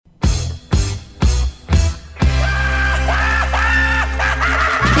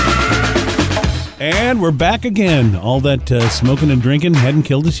And we're back again. All that smoking and drinking hadn't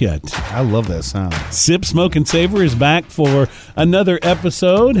killed us yet. I love that sound. Sip, Smoke, and Savor is back for another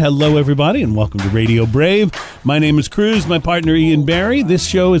episode. Hello, everybody, and welcome to Radio Brave. My name is Cruz, my partner Ian Barry. This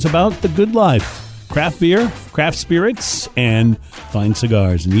show is about the good life. Craft beer, craft spirits, and fine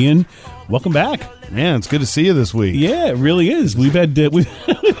cigars. And Ian, welcome back. Man, it's good to see you this week. Yeah, it really is. We've had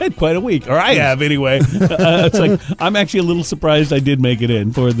quite a week, or I have anyway. It's like I'm actually a little surprised I did make it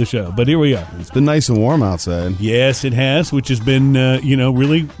in for the show, but here we are. It's been nice and warm outside. Yes, it has, which has been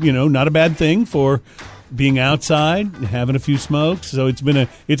really not a bad thing for being outside, having a few smokes. So it's been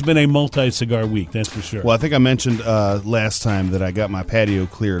a multi-cigar week, that's for sure. Well, I think I mentioned last time that I got my patio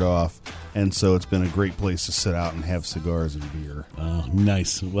cleared off, and so it's been a great place to sit out and have cigars and beer. Oh,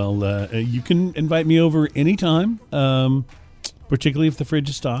 nice. Well, you can invite me over anytime, particularly if the fridge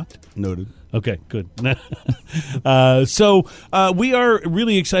is stocked. Noted. Okay, good. So we are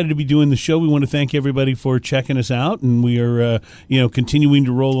really excited to be doing the show. We want to thank everybody for checking us out, and we are, continuing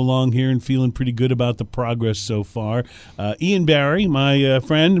to roll along here and feeling pretty good about the progress so far. Ian Barry, my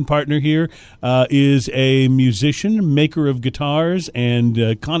friend and partner here, is a musician, maker of guitars,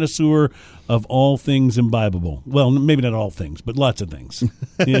 and connoisseur of all things imbibable. Well, maybe not all things, but lots of things.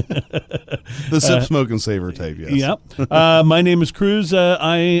 The Sip, Smoke, and Savor type, yes. Yep. My name is Cruz.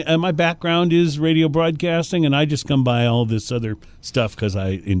 My background is radio broadcasting, and I just come by all this other stuff because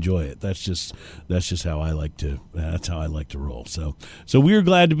I enjoy it. That's just how I like to. That's how I like to roll. So we're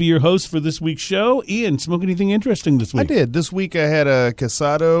glad to be your host for this week's show. Ian, smoke anything interesting this week? I did. This week I had a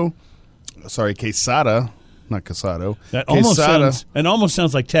quesada. Not casado. That almost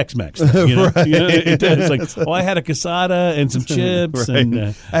sounds like Tex-Mex. Right. It does. Like, I had a quesada and some chips. Right. And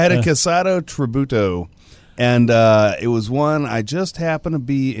I had a quesado tributo, and it was one I just happened to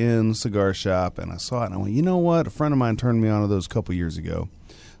be in the cigar shop, and I saw it, and I went, you know what? A friend of mine turned me on to those a couple years ago.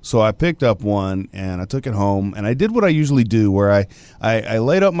 So I picked up one, and I took it home, and I did what I usually do, where I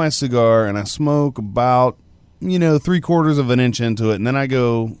light up my cigar, and I smoke about, 3/4 of an inch into it, and then I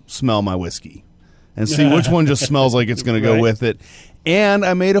go smell my whiskey and see which one just smells like it's going to go with it. And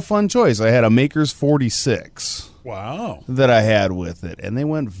I made a fun choice. I had a Maker's 46. Wow. That I had with it, and they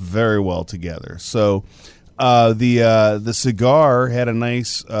went very well together. So the cigar had a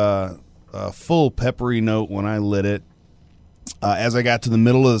nice full peppery note when I lit it. As I got to the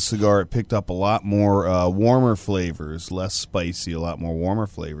middle of the cigar, it picked up a lot more warmer flavors, less spicy, a lot more warmer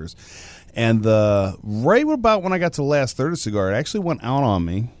flavors. And right about when I got to the last third of the cigar, it actually went out on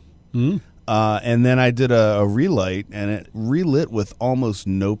me. Mm-hmm. And then I did a relight, and it relit with almost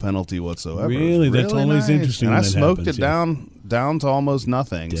no penalty whatsoever. Really? That's always interesting. And when I smoked happens, it down to almost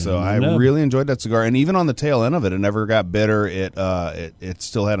nothing. So I up. really enjoyed that cigar. And even on the tail end of it, it never got bitter. It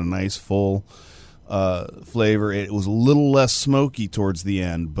still had a nice full flavor. It was a little less smoky towards the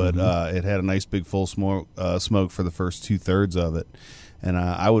end, but it had a nice big full smoke for the first 2/3 of it. And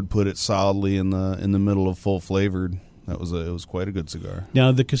I would put it solidly in the middle of full flavored. It was quite a good cigar.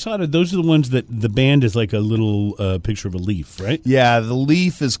 Now, the Quesada, those are the ones that the band is like a little picture of a leaf, right? Yeah, the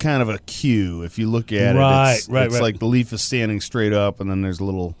leaf is kind of a Q. If you look at it, it's like the leaf is standing straight up, and then there's a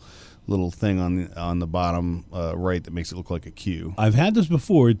little thing on the bottom right that makes it look like a Q. I've had this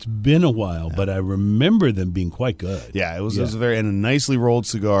before. It's been a while, but I remember them being quite good. Yeah, it was a nicely rolled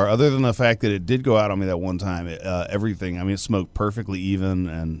cigar. Other than the fact that it did go out on me that one time, everything. I mean, it smoked perfectly even,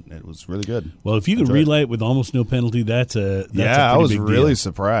 and it was really good. Well, if you could relight with almost no penalty, that's a pretty I was big really deal.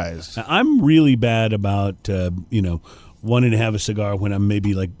 surprised. I'm really bad about wanting to have a cigar when I'm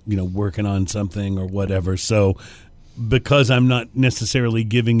maybe working on something or whatever. So, because I'm not necessarily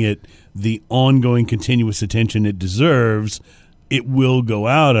giving it the ongoing continuous attention it deserves, it will go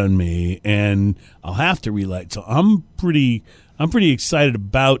out on me, and I'll have to relight. So I'm pretty excited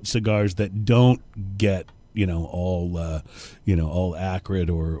about cigars that don't get all acrid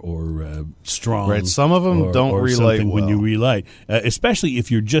or strong. Right, some of them don't relight well. When you relight, especially if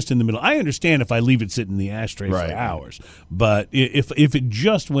you're just in the middle. I understand if I leave it sitting in the ashtray for hours, but if it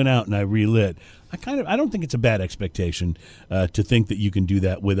just went out and I relit, I don't think it's a bad expectation to think that you can do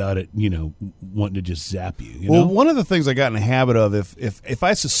that without it, wanting to just zap you. Well, one of the things I got in the habit of, if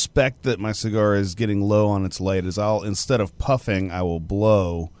I suspect that my cigar is getting low on its light, is instead of puffing, I will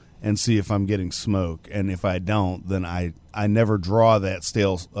blow and see if I'm getting smoke. And if I don't, then I never draw that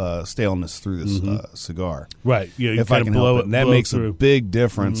staleness through this cigar. Right. Yeah. If I can blow it, and that makes a big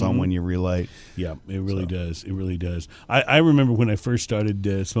difference on when you relight. Yeah, it really does. It really does. I remember when I first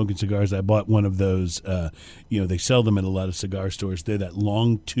started smoking cigars, I bought one of those. They sell them at a lot of cigar stores. They're that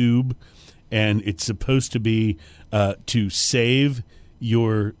long tube, and it's supposed to be to save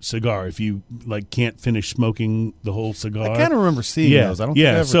your cigar if you can't finish smoking the whole cigar. I kind of remember seeing those. I don't think I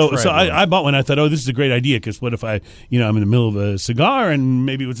ever so tried one. I bought one. I thought, this is a great idea because what if I'm in the middle of a cigar and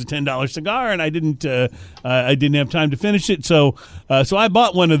maybe it was a $10 cigar and I didn't have time to finish it. So I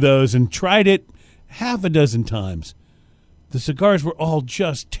bought one of those and tried it half a dozen times. The cigars were all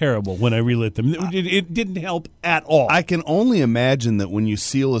just terrible when I relit them. It didn't help at all. I can only imagine that when you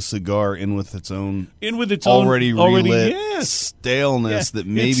seal a cigar in with its already relit yes. staleness, that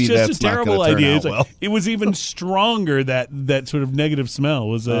maybe it's just that's a terrible not going to turn idea. out well. It was even stronger that sort of negative smell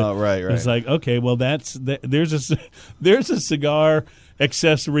was. Right. It's like, okay, well there's a cigar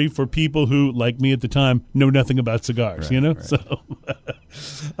accessory for people who, like me at the time, know nothing about cigars. Right. So.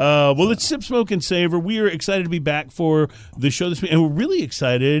 Well, it's Sip, Smoke, and Savor. We are excited to be back for the show this week, and we're really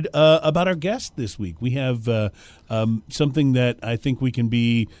excited about our guest this week. We have something that I think we can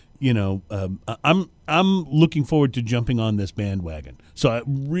be. I'm looking forward to jumping on this bandwagon. So I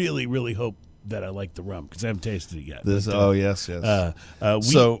really, really hope that I like the rum because I haven't tasted it yet. Yes.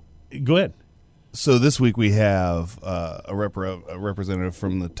 Go ahead. So this week we have a representative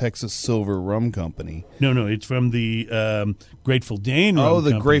from the Texas Silver Rum Company. No, it's from the Grateful Dane Rum the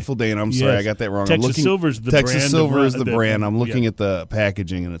Company. Grateful Dane. I'm sorry, Yes. I got that wrong. Texas Silver's the Texas brand. Silver is the brand. I'm looking yeah. at the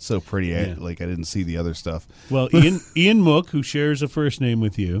packaging, and it's so pretty. Yeah. I didn't see the other stuff. Well, Ian Mook, who shares a first name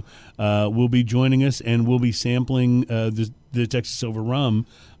with you, will be joining us, and we'll be sampling the Texas Silver Rum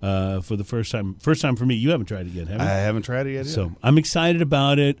for the first time. First time for me. You haven't tried it yet, have you? I haven't tried it yet. So I'm excited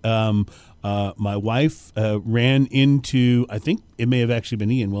about it. My wife ran into, I think it may have actually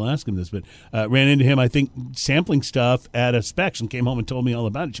been Ian, we'll ask him this, but ran into him, I think, sampling stuff at a Specs and came home and told me all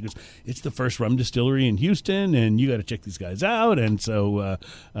about it. She goes, it's the first rum distillery in Houston, and you got to check these guys out. And so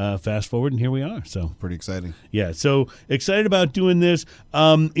fast forward, and here we are. So Pretty exciting. Yeah, so excited about doing this.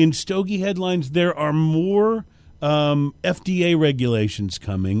 In Stogie headlines, there are more FDA regulations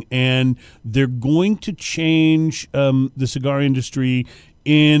coming, and they're going to change the cigar industry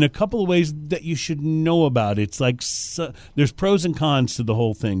in a couple of ways that you should know about. It's like there's pros and cons to the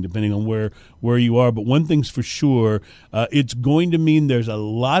whole thing, depending on where you are. But one thing's for sure, it's going to mean there's a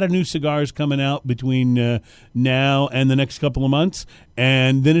lot of new cigars coming out between now and the next couple of months.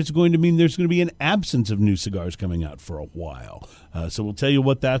 And then it's going to mean there's going to be an absence of new cigars coming out for a while. So we'll tell you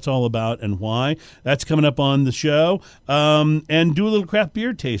what that's all about and why. That's coming up on the show. And do a little craft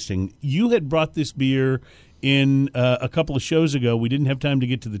beer tasting. You had brought this beer in a couple of shows ago. We didn't have time to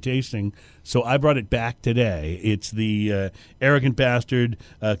get to the tasting, so I brought it back today. It's the Arrogant Bastard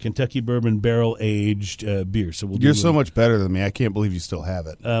Kentucky Bourbon Barrel Aged beer. So You're so much better than me. I can't believe you still have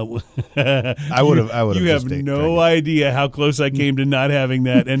it. I would have. You have no idea how close I came to not having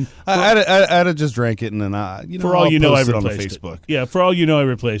that. And I'd have just drank it, and then for all you know, I post it on replaced Facebook. it. Yeah, for all you know, I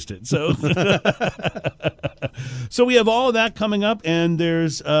replaced it. So, so we have all of that coming up, and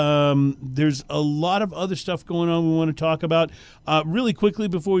there's a lot of other stuff going on we want to talk about. Really quickly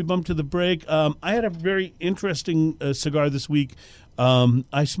before we bump to the break, I had a very interesting cigar this week.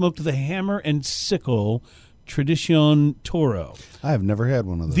 I smoked the Hammer and Sickle Tradicion Toro. I have never had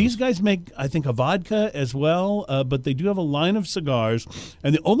one of those. These guys make, I think, a vodka as well, but they do have a line of cigars.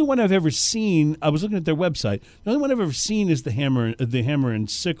 And the only one I've ever seen, I was looking at their website, the only one I've ever seen is the Hammer and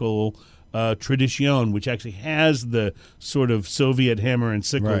Sickle Tradicion, which actually has the sort of Soviet hammer and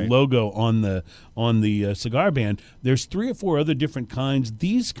sickle logo on the cigar band. There's 3 or 4 other different kinds.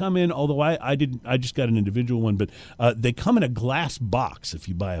 These come in, although I just got an individual one, but they come in a glass box if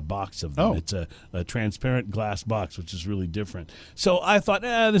you buy a box of them. It's a transparent glass box, which is really different. So I thought,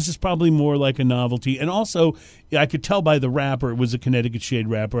 this is probably more like a novelty. And also, I could tell by the wrapper, it was a Connecticut shade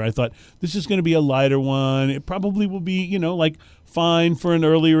wrapper. I thought, this is going to be a lighter one. It probably will be, like fine for an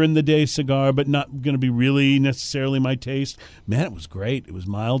earlier in the day cigar, but not going to be really necessarily my taste. Man, it was great. It was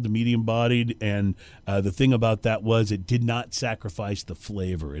mild to medium bodied, and the thing about that was it did not sacrifice the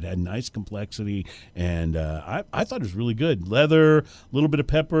flavor. It had nice complexity, and I thought it was really good. Leather, a little bit of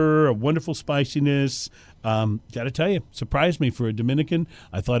pepper, a wonderful spiciness. Got to tell you, surprised me for a Dominican.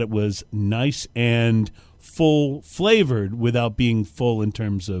 I thought it was nice and full flavored without being full in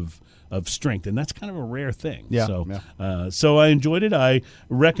terms of strength, and that's kind of a rare thing. So I enjoyed it. I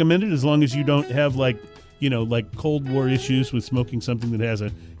recommend it as long as you don't have like Cold War issues with smoking something that has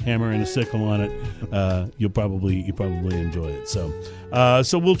a hammer and a sickle on it. You'll probably enjoy it.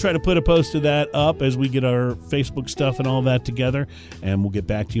 So we'll try to put a post of that up as we get our Facebook stuff and all that together, and we'll get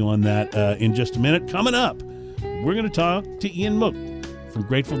back to you on that in just a minute. Coming up, we're going to talk to Ian Mook from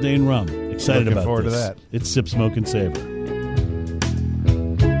Grateful Dane Rum. Excited Looking about forward this. to that. It's Sip, Smoke, and Savor.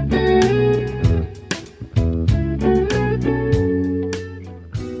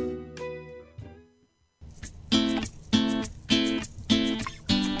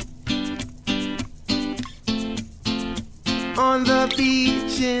 on the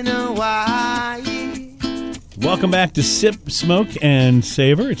beach in Hawaii. Welcome back to Sip, Smoke, and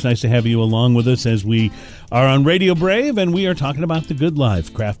Savor. It's nice to have you along with us as we are on Radio Brave, and we are talking about the good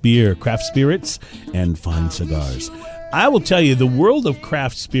life, craft beer, craft spirits, and fine cigars. I will tell you, the world of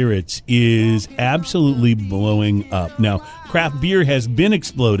craft spirits is absolutely blowing up. Now, craft beer has been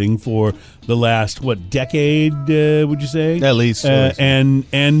exploding for the last, decade, would you say? At least. And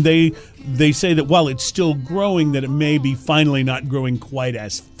they say that while it's still growing, that it may be finally not growing quite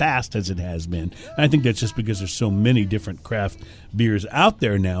as fast as it has been. And I think that's just because there's so many different craft beers out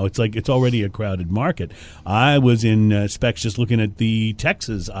there now. It's like it's already a crowded market. I was in Specs just looking at the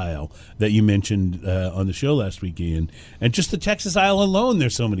Texas aisle that you mentioned on the show last week, Ian. And just the Texas aisle alone,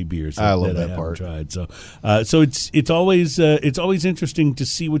 there's so many beers I love that I that part. haven't tried. So it's always interesting to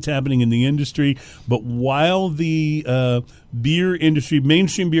see what's happening in the industry. But while the beer industry,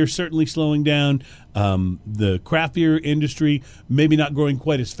 mainstream beer, certainly slowing down, the craft beer industry maybe not growing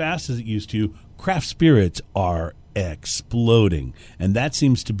quite as fast as it used to, craft spirits are exploding, and that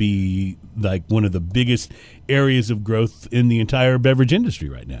seems to be like one of the biggest areas of growth in the entire beverage industry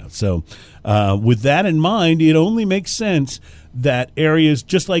right now. So with that in mind, it only makes sense that areas,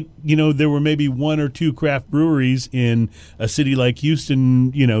 just like, there were maybe one or two craft breweries in a city like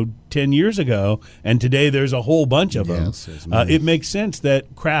Houston, 10 years ago, and today there's a whole bunch of them. It makes sense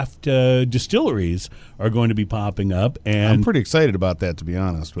that craft distilleries are going to be popping up. And I'm pretty excited about that, to be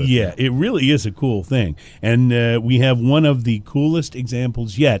honest with you. It really is a cool thing. And we have one of the coolest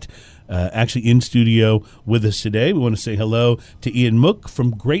examples yet actually in studio with us today. We want to say hello to Ian Mook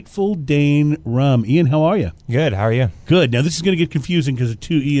from Grateful Dane Rum. Ian, how are you? Good. How are you? Good. Now, this is going to get confusing because of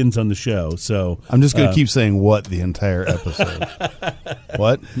two Ians on the show. So I'm just going to keep saying what the entire episode.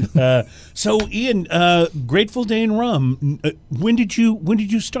 What? So, Ian, Grateful Dane Rum. When did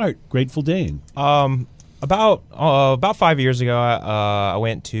you start Grateful Dane? About 5 years ago, I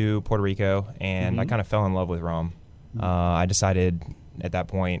went to Puerto Rico, and I kind of fell in love with rum. I decided at that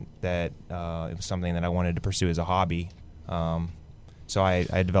point that it was something that I wanted to pursue as a hobby. So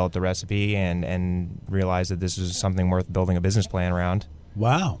I developed a recipe and realized that this was something worth building a business plan around.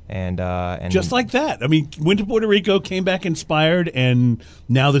 Wow. And just like that. I mean, went to Puerto Rico, came back inspired, and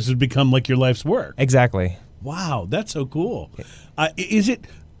now this has become like your life's work. Exactly. Wow, that's so cool. Is it?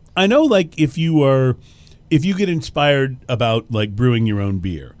 I know, like, if you get inspired about like brewing your own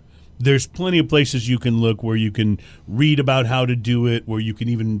beer, there's plenty of places you can look where you can read about how to do it, where you can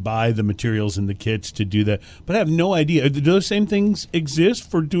even buy the materials and the kits to do that. But I have no idea. Do those same things exist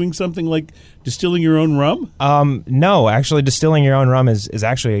for doing something like distilling your own rum? No, actually, distilling your own rum is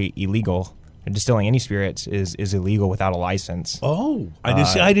actually illegal. And distilling any spirits is illegal without a license. Oh,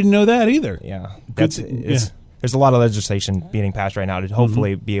 I didn't know that either. Yeah, Good. There's a lot of legislation being passed right now to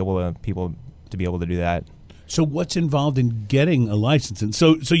hopefully be able to people to be able to do that. So what's involved in getting a license? And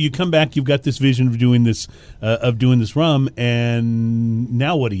so you come back, you've got this vision of doing this rum, and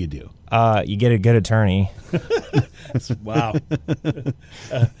now what do you do? You get a good attorney. Wow.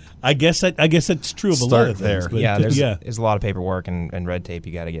 I guess that's true of a lot of things. But there's a lot of paperwork and red tape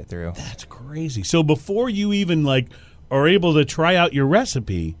you got to get through. That's crazy. So before you even are able to try out your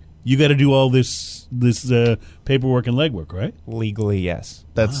recipe, you got to do all this paperwork and legwork, right? Legally, yes.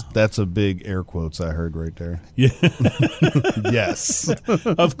 That's a big air quotes I heard right there. Yeah. Yes.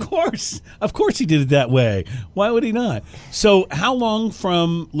 Of course he did it that way. Why would he not? So how long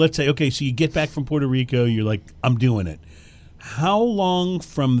from, let's say, okay, so you get back from Puerto Rico, you're like, I'm doing it. How long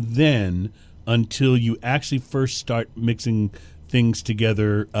from then until you actually first start mixing things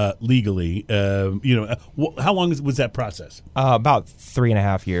together legally? How long was that process? About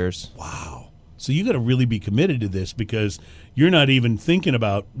 3.5 years. Wow. So you got to really be committed to this, because you're not even thinking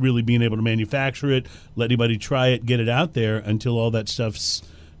about really being able to manufacture it, let anybody try it, get it out there until all that stuff's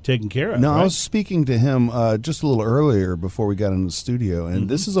taken care of. No, right? I was speaking to him just a little earlier before we got in the studio, and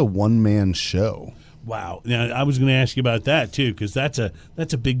this is a one-man show. Wow. Now, I was going to ask you about that, too, because that's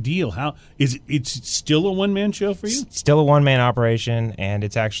a big deal. How is it's still a one-man show for you? Still a one-man operation, and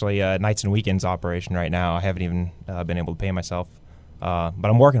it's actually a nights and weekends operation right now. I haven't even been able to pay myself, but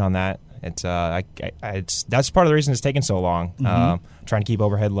I'm working on that. It's that's part of the reason it's taking so long. Trying to keep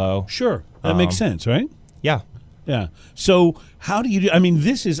overhead low. Sure. That makes sense, right? Yeah. Yeah. So how do you do? I mean,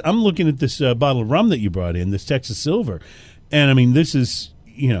 I'm looking at this bottle of rum that you brought in, this Texas Silver, and I mean, this is,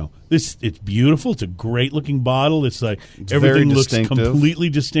 it's beautiful. It's a great looking bottle. It's like everything looks completely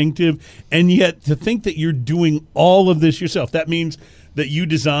distinctive, and yet to think that you're doing all of this yourself, that means that you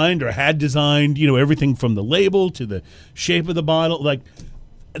designed or had designed, everything from the label to the shape of the bottle. Like,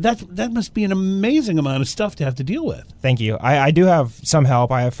 that must be an amazing amount of stuff to have to deal with. Thank you. I do have some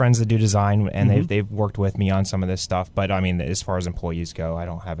help. I have friends that do design, and they've worked with me on some of this stuff. But I mean, as far as employees go, I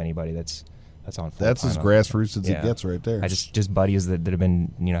don't have anybody that's on full That's time. as grassroots as Yeah. it gets right there. I just buddies that have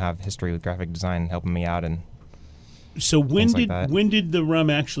been have history with graphic design helping me out. And So when Things like did that. when did the rum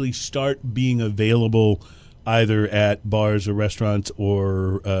actually start being available, either at bars or restaurants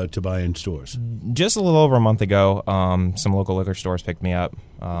or to buy in stores? just a little over a month ago, some local liquor stores picked me up.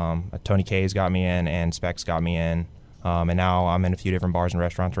 Tony K's got me in, and Specs got me in, and now I'm in a few different bars and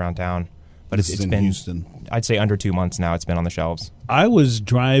restaurants around town. But This it's is in been, Houston. I'd say, under 2 months now. It's been on the shelves. I was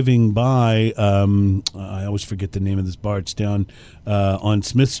driving by. I always forget the name of this bar. It's down on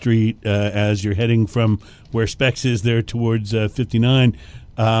Smith Street as you're heading from where Specs is there towards 59.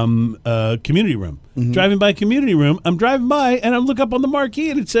 Community Room. Driving by Community Room. I'm driving by and I look up on the marquee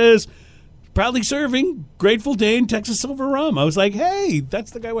and it says, "Proudly serving Grateful Dane Texas Silver Rum." I was like, "Hey,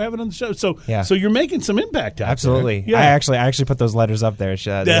 that's the guy we're having on the show." So, Yeah. so you're making some impact out there. Absolutely. Yeah. I actually put those letters up there.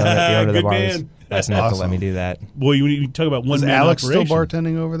 The owner of the Good bars. man. That's enough to Awesome. let me do that. Boy, you talk about one Is man Alex operation. still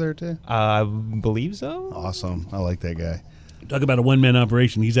bartending over there too? I believe so. Awesome. I like that guy. Talk about a one-man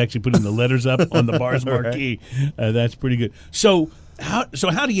operation. He's actually putting the letters up on the bar's marquee. That's pretty good. So how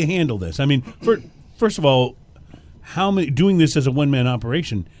do you handle this? I mean, first of all, doing this as a one-man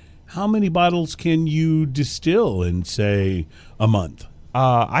operation, how many bottles can you distill in, say, a month?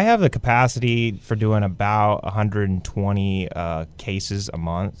 I have the capacity for doing about 120 cases a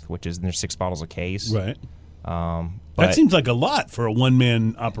month, which is there's 6 bottles a case. Right. But That seems like a lot for a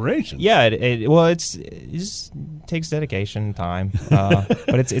one-man operation. yeah, it just takes dedication and time,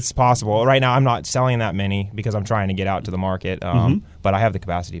 but it's possible. Right now, I'm not selling that many because I'm trying to get out to the market, but I have the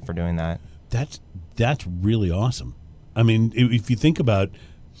capacity for doing that. That's really awesome. I mean, if you think about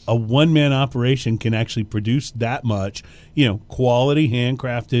a one-man operation can actually produce that much, quality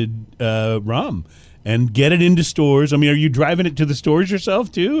handcrafted rum and get it into stores. I mean, are you driving it to the stores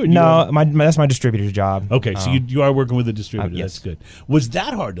yourself too? Or No, that's my distributor's job. Okay, so you are working with a distributor. yes. That's good. Was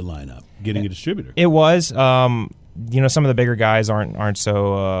that hard to line up, getting a distributor? It was. Some of the bigger guys aren't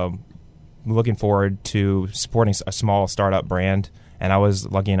so looking forward to supporting a small startup brand, and I was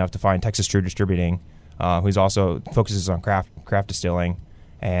lucky enough to find Texas True Distributing, who's also focuses on craft distilling,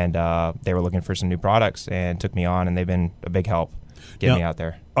 and they were looking for some new products and took me on, and they've been a big help getting me out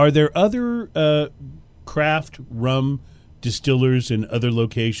there. Are there other craft rum distillers in other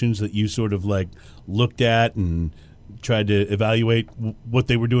locations that you sort of like looked at and tried to evaluate what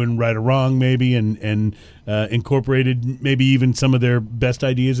they were doing right or wrong, maybe, and incorporated maybe even some of their best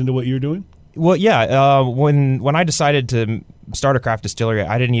ideas into what you're doing? Well, yeah. When I decided to start a craft distillery,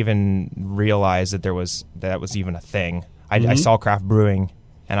 I didn't even realize that that was even a thing. I saw craft brewing,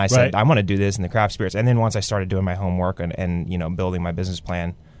 and I said, Right. I want to do this in the craft spirits. And then once I started doing my homework and building my business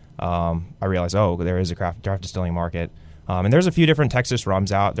plan, I realized, there is a craft distilling market, and there's a few different Texas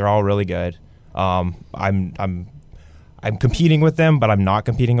rums out. They're all really good. I'm competing with them, but I'm not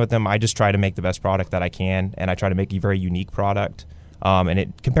competing with them. I just try to make the best product that I can, and I try to make a very unique product. And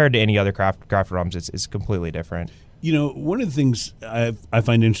it compared to any other craft rums, it's completely different. One of the things I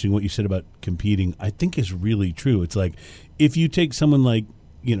find interesting, what you said about competing, I think is really true. It's like if you take someone like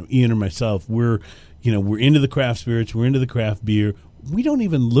Ian or myself, we're into the craft spirits, we're into the craft beer. We don't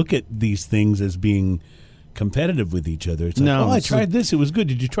even look at these things as being competitive with each other. It's like, No, I it's tried this; it was good.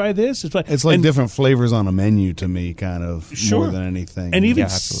 Did you try this? It's like different flavors on a menu to me, kind of Sure. more than anything. And even Yeah,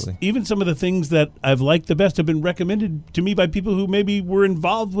 absolutely. even some of the things that I've liked the best have been recommended to me by people who maybe were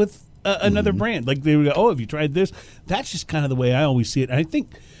involved with another brand. Like they would go, have you tried this? That's just kind of the way I always see it. And I think,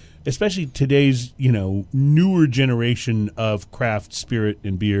 especially today's newer generation of craft spirit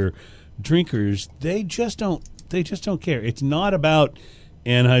and beer drinkers, they just don't care. It's not about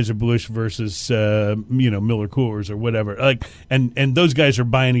Anheuser-Busch versus Miller Coors or whatever. Like and those guys are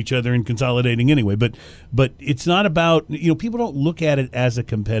buying each other and consolidating anyway. But it's not about people don't look at it as a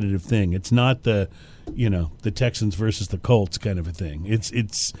competitive thing. It's not the Texans versus the Colts kind of a thing. It's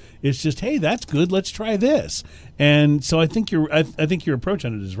just, hey, that's good. Let's try this. And so I think your approach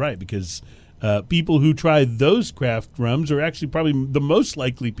on it is right, because people who try those craft rums are actually probably the most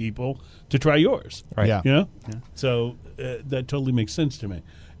likely people to try yours. Right. Yeah. So that totally makes sense to me.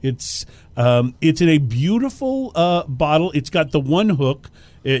 It's in a beautiful bottle. It's got the one hook.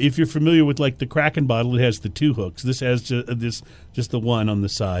 If you're familiar with like the Kraken bottle, it has the 2 hooks. This has just the one on the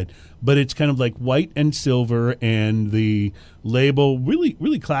side, but it's kind of like white and silver, and the label really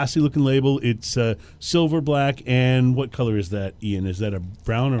really classy looking label. It's silver black, and what color is that, Ian? Is that a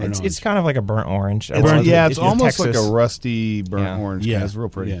brown or an orange? It's kind of like a burnt orange. It's Burnt- almost Texas. like a rusty burnt Yeah. orange. Yeah, It's real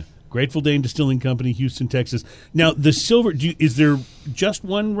pretty. Yeah. Grateful Dane Distilling Company, Houston, Texas. Now, the silver, is there just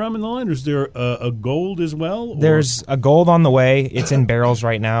one rum in the line, or is there a gold as well? Or? There's a gold on the way. It's in barrels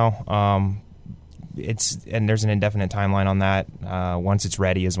right now. And there's an indefinite timeline on that. Once it's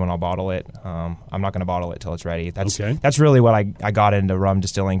ready is when I'll bottle it. I'm not going to bottle it till it's ready. That's really what I got into rum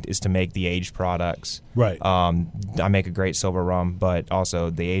distilling, is to make the aged products. Right. I make a great silver rum, but also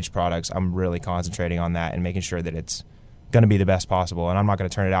the aged products, I'm really concentrating on that and making sure that it's going to be the best possible. And I'm not going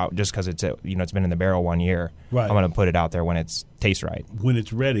to turn it out just because it's been in the barrel 1 year. Right. I'm going to put it out there when it tastes right. When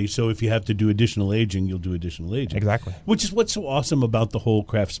it's ready. So if you have to do additional aging, you'll do additional aging. Exactly. Which is what's so awesome about the whole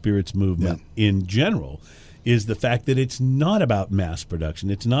craft spirits movement in general, is the fact that it's not about mass production.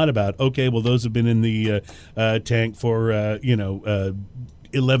 It's not about, okay, well, those have been in the tank for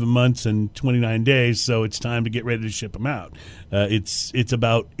 11 months and 29 days, so it's time to get ready to ship them out. It's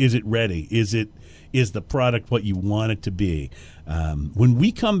about, is it ready? Is the product what you want it to be? When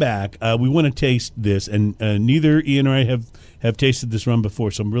we come back, we want to taste this, and neither Ian or I have tasted this rum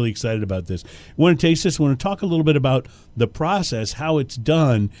before, so I'm really excited about this. We want to taste this. We want to talk a little bit about the process, how it's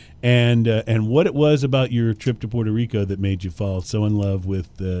done, and what it was about your trip to Puerto Rico that made you fall so in love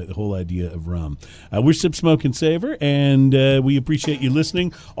with the whole idea of rum. We're Sip, Smoke, and Savor, and we appreciate you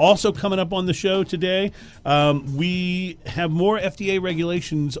listening. Also coming up on the show today, we have more FDA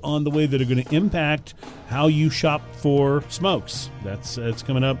regulations on the way that are going to impact how you shop for smokes. That's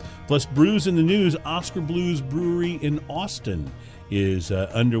coming up. Plus, brews in the news. Oscar Blues Brewery in Austin is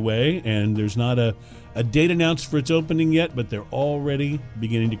underway, and there's not a date announced for its opening yet, but they're already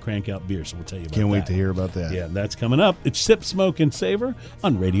beginning to crank out beer, so we'll tell you about that. Can't wait to hear about that. Yeah, that's coming up. It's Sip, Smoke, and Savor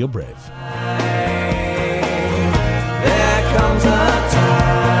on Radio Brave. There comes a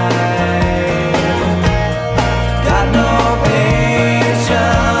time, got no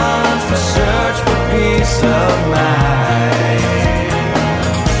patience to search for peace of mind,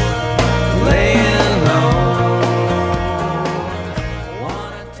 laying low,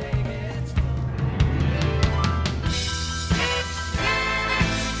 wanna take it slow.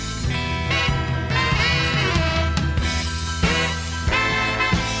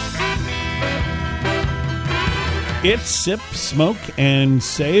 It's Sip, Smoke, and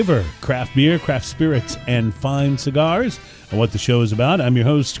Savor. Craft beer, craft spirits, and fine cigars. And what the show is about. I'm your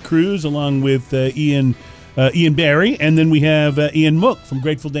host, Cruz, along with Ian Barry. And then we have Ian Mook from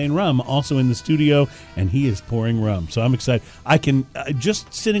Grateful Dane Rum also in the studio, and he is pouring rum. So I'm excited. I can,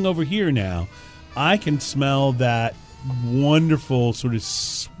 just sitting over here now, I can smell that wonderful sort of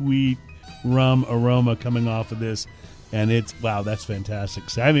sweet rum aroma coming off of this. And it's, wow, that's fantastic.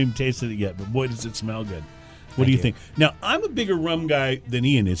 So I haven't even tasted it yet, but boy, does it smell good. What do you think? Now, I'm a bigger rum guy than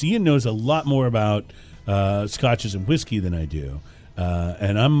Ian is. Ian knows a lot more about scotches and whiskey than I do,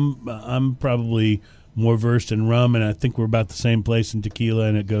 and I'm probably more versed in rum, and I think we're about the same place in tequila,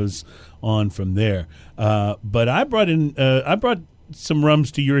 and it goes on from there. But I brought some rums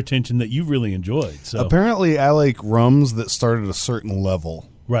to your attention that you really enjoyed. So Apparently, I like rums that start at a certain level.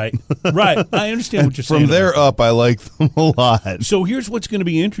 Right. I understand what you're saying. From there up, I like them a lot. So here's what's going to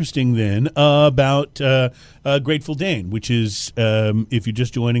be interesting then about Grateful Dane, which is, if you're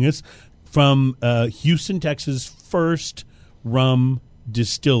just joining us, from Houston, Texas' first rum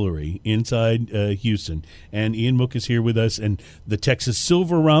distillery inside Houston. And Ian Mook is here with us, and the Texas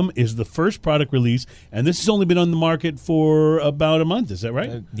Silver Rum is the first product release, and this has only been on the market for about a month. Is that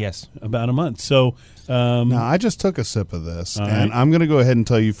right? Yes. About a month. So now, I just took a sip of this, and right. I'm going to go ahead and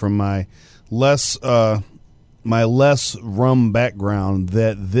tell you from my less rum background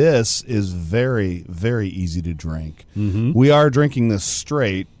that this is very, very easy to drink. Mm-hmm. We are drinking this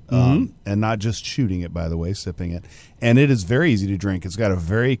straight, and not just shooting it, by the way, sipping it. And it is very easy to drink. It's got a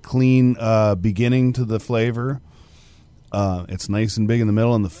very clean beginning to the flavor. It's nice and big in the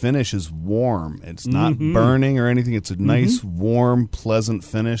middle, and the finish is warm. It's not burning or anything. It's a nice, warm, pleasant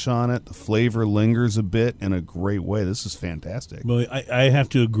finish on it. The flavor lingers a bit in a great way. This is fantastic. Well, I have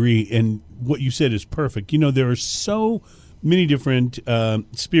to agree, and what you said is perfect. You know, there are so many different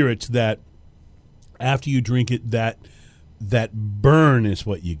spirits that after you drink it, that burn is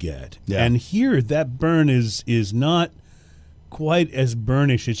what you get. Yeah. And here, that burn is not quite as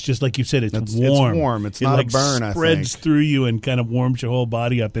burnish. It's just like you said, it's warm. It's warm. It's it not like a burn, I spreads think. through you and kind of warms your whole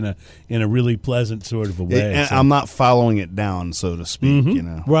body up in a really pleasant sort of a way. And So- I'm not following it down, so to speak, you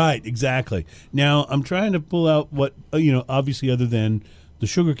know. Right, exactly. Now, I'm trying to pull out what, obviously other than the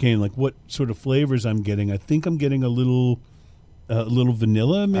sugarcane, like what sort of flavors I'm getting. I think I'm getting a little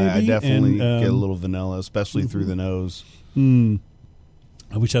vanilla, maybe. I definitely and, get a little vanilla, especially through the nose.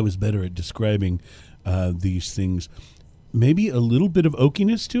 I wish I was better at describing these things. Maybe a little bit of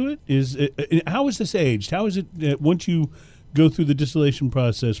oakiness to it. How is this aged? How is it once you go through the distillation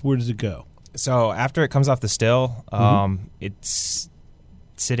process, where does it go? So after it comes off the still, it's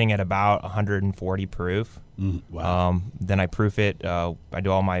sitting at about 140 proof. Wow. Then I proof it. I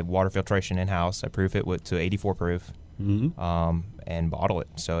do all my water filtration in-house. I proof it to 84 proof and bottle it.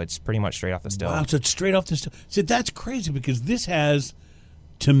 So it's pretty much straight off the still. Wow, so it's straight off the still. See, that's crazy because this has,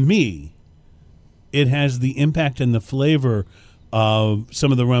 to me, it has the impact and the flavor of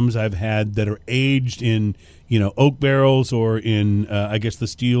some of the rums I've had that are aged in, oak barrels or in, I guess, the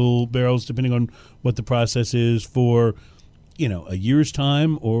steel barrels, depending on what the process is, for, a year's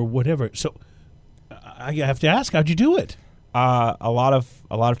time or whatever. So I have to ask, how'd you do it? A lot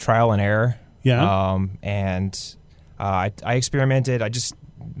of trial and error. Yeah. And I experimented. I just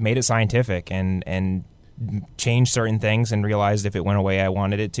made it scientific and changed certain things and realized if it went a way I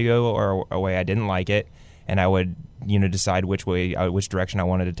wanted it to go or a way I didn't like it, and I would decide which direction I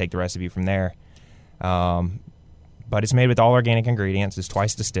wanted to take the recipe from there. But it's made with all organic ingredients. It's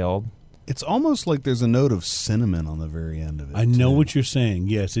twice distilled. It's almost like there's a note of cinnamon on the very end of it. I know too. what you're saying.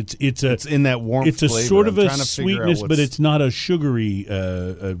 Yes, it's in that warm. It's a flavor. sort of I'm a trying to figure out sweetness, but what's- it's not a sugary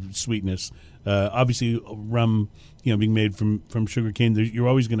sweetness. Obviously, rum, being made from sugarcane, you're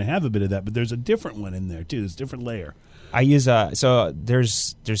always going to have a bit of that. But there's a different one in there too. There's a different layer. I use so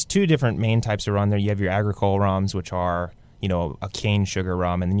there's two different main types of rum. There you have your agricole rums, which are a cane sugar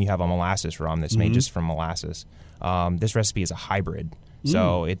rum, and then you have a molasses rum that's made just from molasses. This recipe is a hybrid.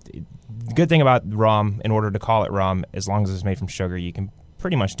 So the good thing about rum, in order to call it rum, as long as it's made from sugar, you can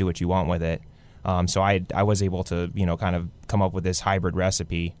pretty much do what you want with it. So I was able to kind of come up with this hybrid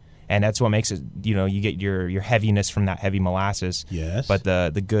recipe, and that's what makes it. You get your heaviness from that heavy molasses. Yes. But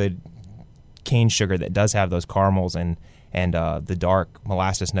the good cane sugar that does have those caramels and the dark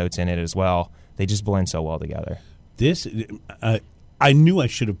molasses notes in it as well, they just blend so well together. This, I knew I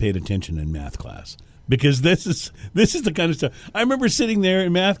should have paid attention in math class. Because this is the kind of stuff. I remember sitting there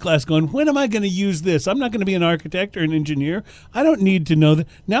in math class going, when am I going to use this? I'm not going to be an architect or an engineer. I don't need to know that.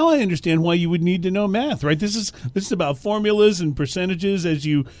 Now I understand why you would need to know math, right? This is about formulas and percentages as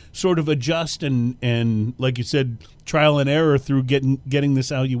you sort of adjust and like you said, trial and error through getting this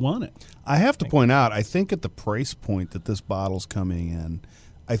how you want it. I have to point out, I think at the price point that this bottle's coming in,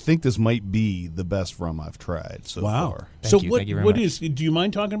 I think this might be the best rum I've tried so far. Thank you very what much. is? Do you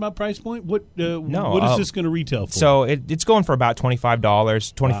mind talking about price point? What No, what is this going to retail for? So it's going for about $25,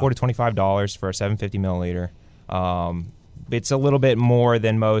 $24 to $25 for a 750 milliliter. It's a little bit more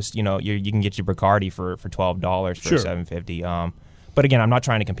than most. You can get your Bacardi for $12 for Sure. 750. But again, I'm not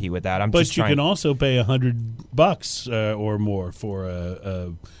trying to compete with that. But you can also pay $100 or more for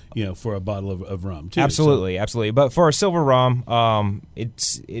a bottle of rum too. Absolutely. But for a silver rum,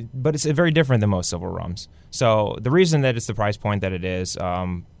 it's very different than most silver rums. So the reason that it's the price point that it is,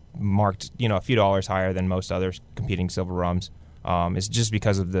 marked a few dollars higher than most other competing silver rums, is just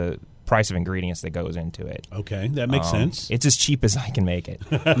because of the price of ingredients that goes into it. Okay, that makes sense. It's as cheap as I can make it.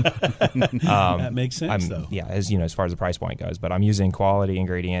 That makes sense, though. Yeah, as far as the price point goes. But I'm using quality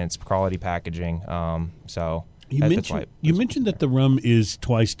ingredients, quality packaging. So that's why You mentioned that the rum is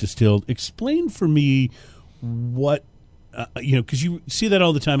twice distilled. Explain for me what because you see that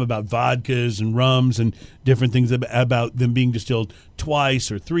all the time about vodkas and rums and different things about them being distilled twice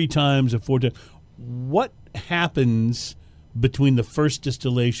or three times or four times. What happens between the first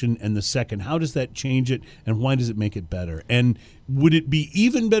distillation and the second? How does that change it, and why does it make it better? And would it be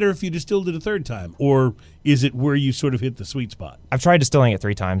even better if you distilled it a third time, or is it where you sort of hit the sweet spot? I've tried distilling it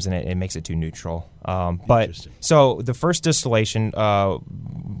 3 times, and it makes it too neutral. But Interesting. so the first distillation,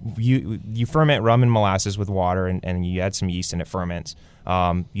 you ferment rum and molasses with water, and you add some yeast, and it ferments.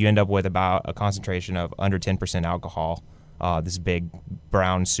 You end up with about a concentration of under 10% alcohol. This big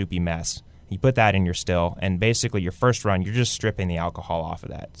brown soupy mess. You put that in your still, and basically your first run, you're just stripping the alcohol off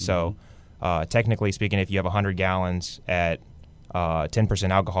of that. So technically speaking, if you have 100 gallons at 10%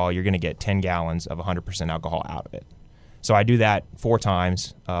 alcohol, you're going to get 10 gallons of 100% alcohol out of it. So I do that 4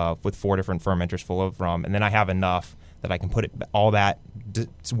 times with 4 different fermenters full of rum, and then I have enough that I can put all that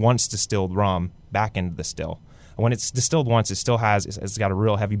once distilled rum back into the still. When it's distilled once, it's got a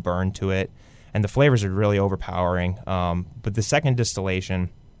real heavy burn to it, and the flavors are really overpowering. But the second distillation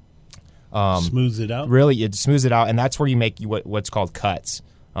Smooths it out? really, it smooths it out, and that's where you make what's called cuts.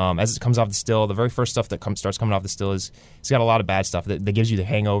 As it comes off the still, the very first stuff that starts coming off the still it's got a lot of bad stuff that gives you the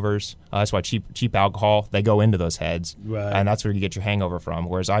hangovers. That's why cheap alcohol, they go into those heads, Right. and that's where you get your hangover from.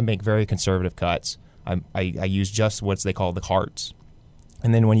 Whereas I make very conservative cuts. I use just what they call the carts,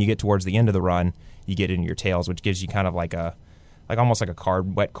 and then when you get towards the end of the run, you get into your tails, which gives you kind of almost like a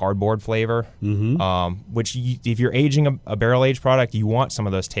wet cardboard flavor. Mm-hmm. Which if you're aging a barrel aged product, you want some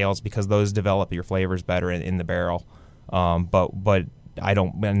of those tails because those develop your flavors better in the barrel. But I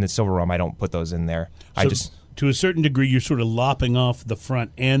don't, and the silver rum, I don't put those in there. I So just, to a certain degree, you're sort of lopping off the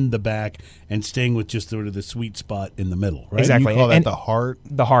front and the back and staying with just sort of the sweet spot in the middle, right? Exactly. You call that And- the heart?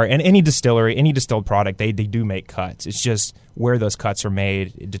 the heart, and any distillery, any distilled product, they do make cuts. It's just where those cuts are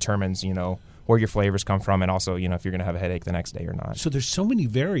made, it determines, where your flavors come from, and also, if you're going to have a headache the next day or not. So there's so many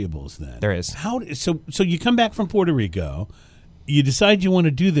variables then. There is. So you come back from Puerto Rico, you decide you want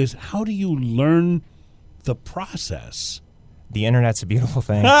to do this. How do you learn the process? The internet's a beautiful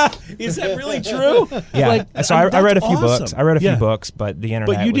thing. Is that really true? Yeah. So I read a few that's books. awesome. I read a few Yeah. books, but the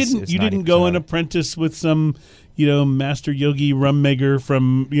internet. But you is didn't go 90% and of it. apprentice with some, master yogi rum maker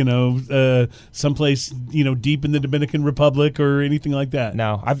from, someplace, deep in the Dominican Republic or anything like that.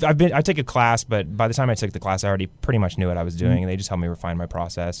 No, I took a class, but by the time I took the class, I already pretty much knew what I was doing, and they just helped me refine my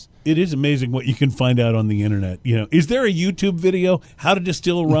process. It is amazing what you can find out on the internet. Is there a YouTube video how to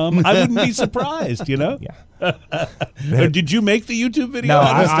distill rum? I wouldn't be surprised. Yeah. Or did you make the YouTube video? No,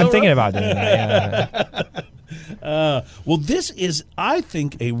 how to distill I'm thinking rum? about doing that. Yeah. Well, this is, I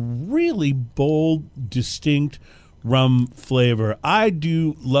think, a really bold, distinct rum flavor. I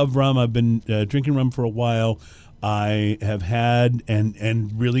do love rum. I've been drinking rum for a while. I have had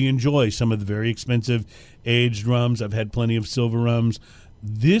and really enjoy some of the very expensive aged rums. I've had plenty of silver rums.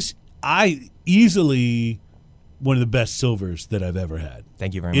 This, easily one of the best silvers that I've ever had.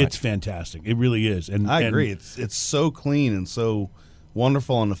 Thank you very much. It's fantastic. It really is. And I and- agree. It's so clean and so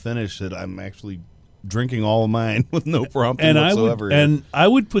wonderful on the finish that I'm actually drinking all of mine with no prompting and whatsoever. I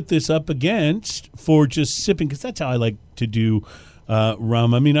would put this up against for just sipping, because that's how I like to do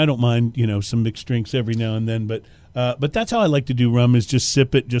rum. I mean, I don't mind some mixed drinks every now and then, but that's how I like to do rum, is just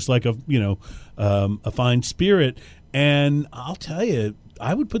sip it just like a fine spirit. And I'll tell you,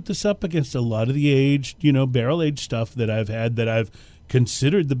 I would put this up against a lot of the aged barrel aged stuff that I've had that I've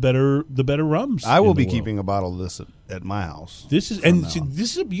considered the better rums. I will in the be world. keeping a bottle of this at my house. This is, from and now see, on.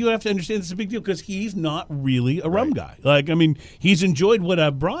 this is, you have to understand, this is a big deal because he's not really a rum guy. Like, I mean, he's enjoyed what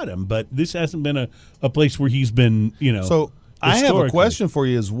I've brought him, but this hasn't been a place where he's been, So I have a historically. question for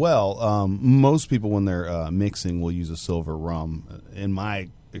you as well. Most people, when they're mixing, will use a silver rum. In my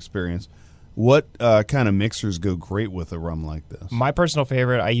experience, what kind of mixers go great with a rum like this? My personal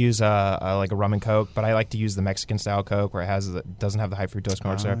favorite, I use like a rum and Coke, but I like to use the Mexican style Coke where it doesn't have the high fructose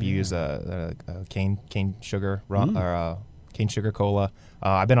corn syrup. You use a cane sugar rum or cane sugar cola.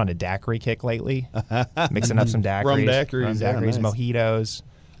 I've been on a daiquiri kick lately, mixing up some daiquiris, Rum daiquiris, yeah, nice.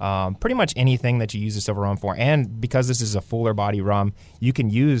 mojitos. Pretty much anything that you use a silver rum for. And because this is a fuller body rum, you can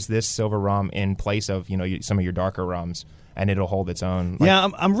use this silver rum in place of some of your darker rums, and it'll hold its own. Yeah,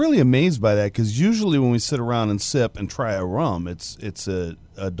 I'm really amazed by that, because usually when we sit around and sip and try a rum, it's a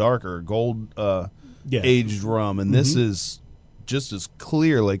darker gold aged rum, and this is just as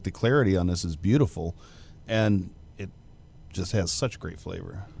clear. Like, the clarity on this is beautiful, and it just has such great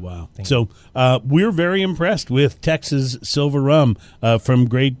flavor. Wow. So we're very impressed with Texas Silver Rum from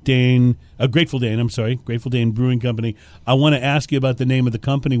Grateful Dane Brewing Company. I want to ask you about the name of the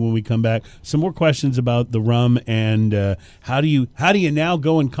company when we come back. Some more questions about the rum and how do you now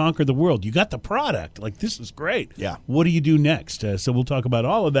go and conquer the world? You got the product. Like, this is great. Yeah. What do you do next? So we'll talk about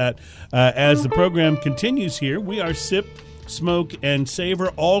all of that as the program continues here. We are Sip, Smoke, and Savor.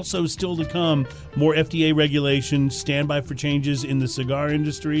 Also still to come, more FDA regulations, standby for changes in the cigar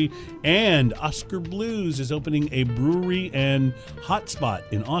industry, and Oscar Blues is opening a brewery and hotspot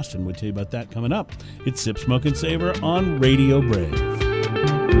in Austin. We'll tell you about that coming up. It's Sip, Smoke, and Savor on Radio Brave.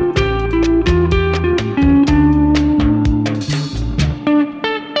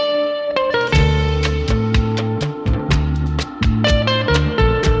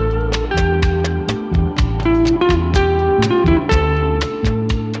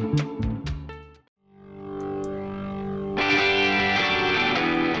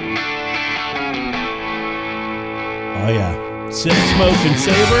 Oh, yeah. Sip, Smoke, and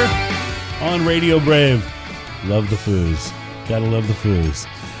Savor on Radio Brave. Love the foos. Gotta love the foos.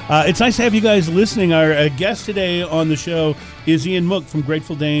 It's nice to have you guys listening. Our guest today on the show is Ian Mook from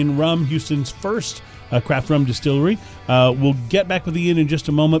Grateful Dane Rum, Houston's first craft rum distillery. We'll get back with Ian in just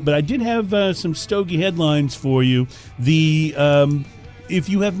a moment, but I did have some stogie headlines for you. If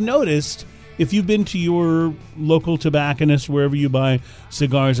you have noticed, if you've been to your local tobacconist, wherever you buy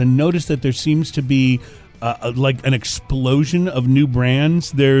cigars, and noticed that there seems to be like an explosion of new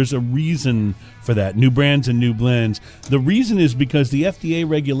brands, there's a reason for that. New brands and new blends. The reason is because the FDA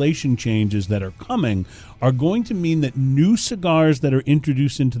regulation changes that are coming are going to mean that new cigars that are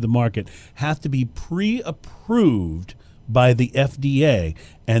introduced into the market have to be pre-approved by the FDA,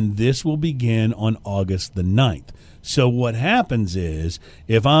 and this will begin on August the 9th. So what happens is,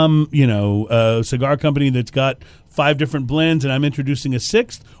 if I'm, a cigar company that's got 5 different blends and I'm introducing a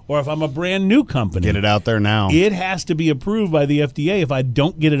 6th, or if I'm a brand new company, Get it out there now. it has to be approved by the FDA if I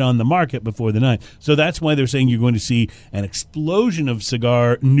don't get it on the market before the 9th. So that's why they're saying you're going to see an explosion of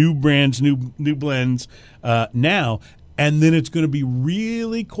cigar, new brands, new blends now, and then it's going to be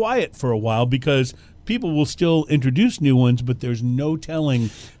really quiet for a while because people will still introduce new ones, but there's no telling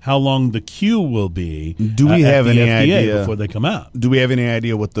how long the queue will be. Do we have at the any FDA idea before they come out? Do we have any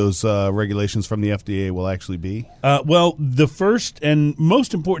idea what those regulations from the FDA will actually be? Well, the first and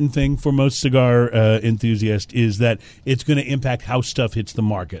most important thing for most cigar enthusiasts is that it's going to impact how stuff hits the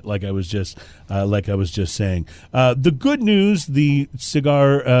market. Like I was just saying. The good news: the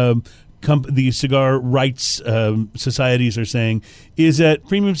cigar rights societies are saying is that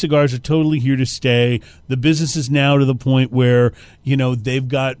premium cigars are totally here to stay. The business is now to the point where they've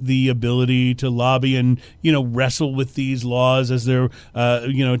got the ability to lobby and wrestle with these laws as they're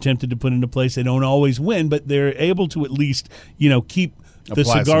attempted to put into place. They don't always win, but they're able to at least keep the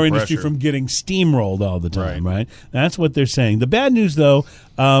Apply cigar some industry pressure. from getting steamrolled all the time, Right. right? That's what they're saying. The bad news, though,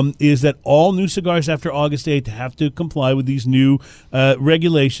 is that all new cigars after August 8th have to comply with these new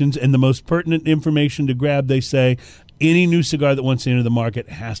regulations, and the most pertinent information to grab, they say, any new cigar that wants to enter the market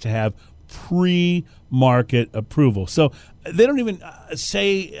has to have pre-market approval. So they don't even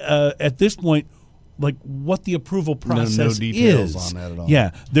say at this point like what the approval process no details is. on that at all.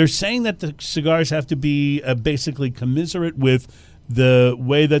 Yeah, they're saying that the cigars have to be basically commensurate with the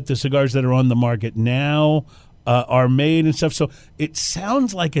way that the cigars that are on the market now are made and stuff. So it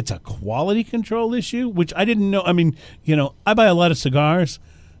sounds like it's a quality control issue, which I didn't know. I mean, I buy a lot of cigars.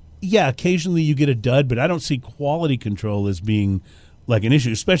 Yeah, occasionally you get a dud, but I don't see quality control as being like an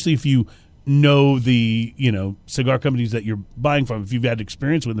issue, especially if you know the cigar companies that you're buying from. If you've had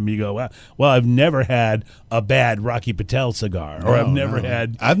experience with them, you go, well, I've never had a bad Rocky Patel cigar, or I've never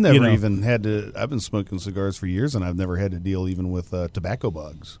had. I've never even had to. I've been smoking cigars for years, and I've never had to deal even with tobacco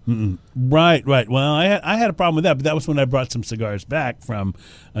bugs. Right. Well, I had a problem with that, but that was when I brought some cigars back from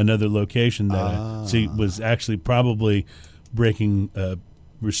another location that was actually probably breaking a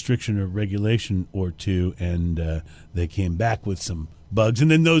restriction or regulation or two, and they came back with some bugs,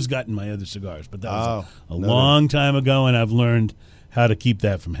 and then those got in my other cigars. But that was a long time ago, and I've learned how to keep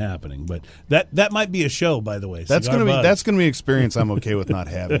that from happening. But that might be a show, by the way. That's Cigar gonna be bugs. that's gonna be an experience I'm okay with not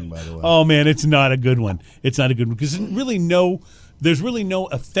having. By the way, Oh man, it's not a good one. It's not a good one because there's really no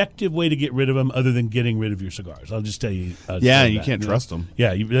effective way to get rid of them other than getting rid of your cigars. I'll just tell you. yeah, you can't trust them. Yeah,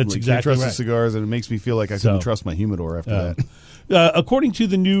 that's Like, you can't exactly trust right. the cigars, and it makes me feel like I couldn't trust my humidor after that. According to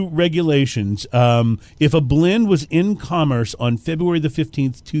the new regulations, if a blend was in commerce on February the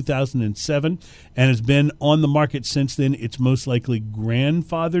 15th, 2007, and has been on the market since then, it's most likely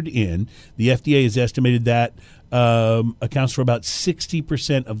grandfathered in. The FDA has estimated that accounts for about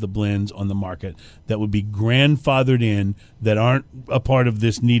 60% of the blends on the market that would be grandfathered in that aren't a part of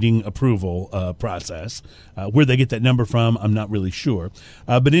this needing approval process. Where they get that number from, I'm not really sure.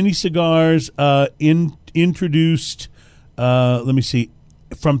 But any cigars introduced... let me see,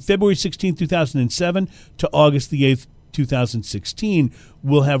 from February 16, 2007 to August the 8th, 2016,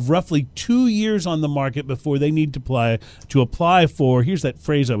 will have roughly 2 years on the market before they need to apply for, here's that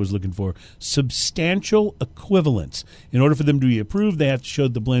phrase I was looking for, substantial equivalence. In order for them to be approved, they have to show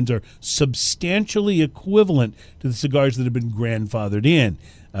the blends are substantially equivalent to the cigars that have been grandfathered in.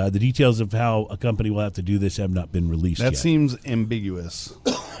 The details of how a company will have to do this have not been released yet. That seems ambiguous.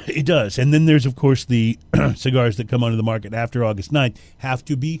 It does. And then there's, of course, the cigars that come onto the market after August 9th have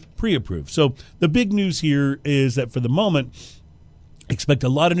to be pre-approved. So the big news here is that for the moment, expect a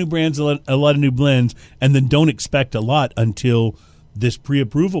lot of new brands, a lot of new blends, and then don't expect a lot until this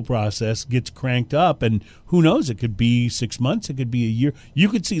pre-approval process gets cranked up. And who knows, it could be 6 months, it could be a year. You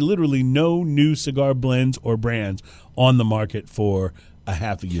could see literally no new cigar blends or brands on the market for a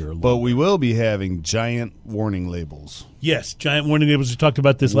half a year or longer. But we will be having giant warning labels. Yes, giant warning labels. We talked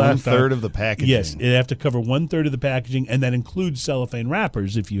about this last time. 1/3 of the packaging. Yes, they have to cover 1/3 of the packaging, and that includes cellophane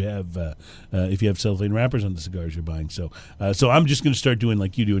wrappers if you have cellophane wrappers on the cigars you're buying. So I'm just going to start doing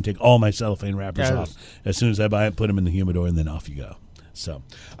like you do and take all my cellophane wrappers Yes. off as soon as I buy it, put them in the humidor, and then off you go. So,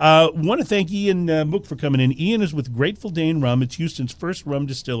 want to thank Ian Mook for coming in. Ian is with Grateful Dane Rum. It's Houston's first rum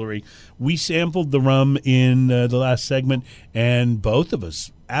distillery. We sampled the rum in the last segment, and both of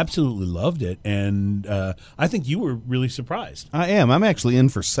us absolutely loved it. And I think you were really surprised. I am. I'm actually in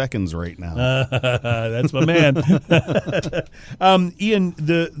for seconds right now. That's my man. Ian,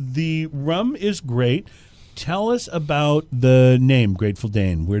 the rum is great. tell us about the name Grateful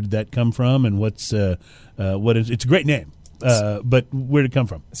Dane. Where did that come from, and what is? It's a great name, but where did it come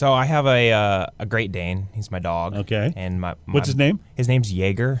from? So I have a Great Dane. He's my dog. Okay. And What's his name? His name's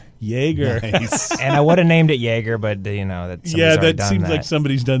Jaeger. Jaeger. Nice. And I would have named it Jaeger, but that somebody's already done seems that. like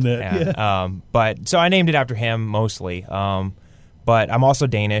somebody's done that. Yeah. But so I named it after him mostly. But I'm also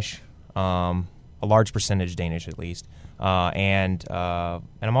Danish, a large percentage Danish at least, and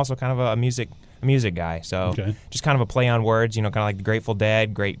I'm also kind of a music guy. So Okay. just kind of a play on words, kind of like the Grateful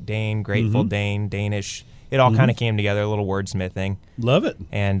Dead, Great Dane, Grateful Dane, Danish. It all kind of came together, a little wordsmithing, Love it.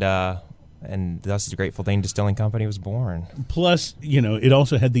 and thus the Grateful Dane Distilling Company was born. Plus, it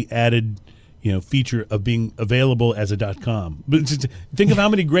also had the added, feature of being available as a .com. But just think of how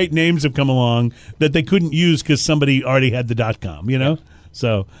many great names have come along that they couldn't use because somebody already had the .com.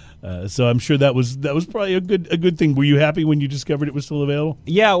 So I'm sure that was probably a good thing. Were you happy when you discovered it was still available?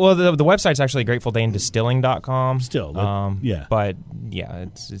 Yeah, well, the website's actually GratefulDaneDistilling.com. Still, yeah. But yeah,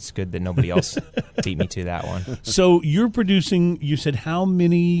 it's good that nobody else beat me to that one. So you're producing. You said how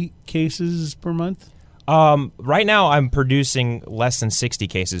many cases per month? Right now, I'm producing less than 60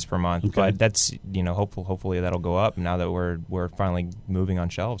 cases per month, Okay. but that's hopefully that'll go up now that we're finally moving on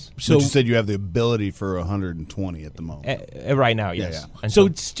shelves. So But you said you have the ability for 120 at the moment. Right now, yes. yeah. And So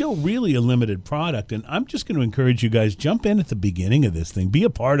it's still really a limited product, and I'm just going to encourage you guys, jump in at the beginning of this thing, be a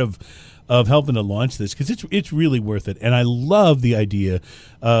part of helping to launch this, because it's really worth it. And I love the idea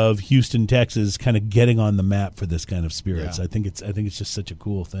of Houston, Texas, kind of getting on the map for this kind of spirits. Yeah. I think it's just such a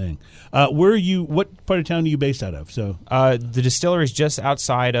cool thing. Where are you? What part of town are you based out of? So the distillery is just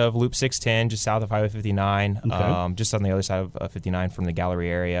outside of Loop 610, just south of Highway 59, Okay. just on the other side of 59 from the Gallery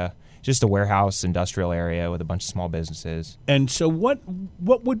area. Just a warehouse industrial area with a bunch of small businesses. And so what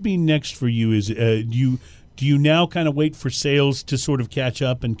would be next for you? Is do you now kind of wait for sales to sort of catch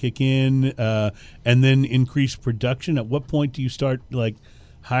up and kick in, and then increase production? At what point do you start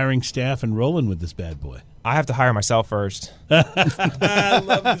hiring staff and rolling with this bad boy? I have to hire myself first. I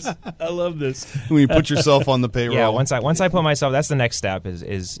love this. When you put yourself on the payroll. Yeah, once I put myself, that's the next step.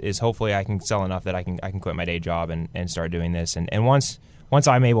 Is hopefully I can sell enough that I can quit my day job and start doing this. And once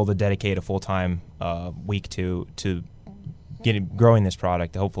I'm able to dedicate a full time week to growing this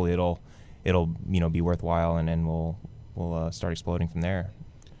product, hopefully it'll be worthwhile, and then we'll start exploding from there.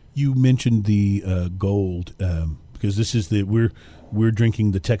 You mentioned the gold because this is we're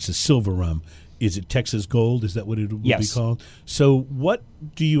drinking the Texas Silver Rum. Is it Texas Gold? Is that what it would be called? So what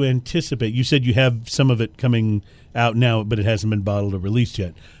do you anticipate? You said you have some of it coming out now, but it hasn't been bottled or released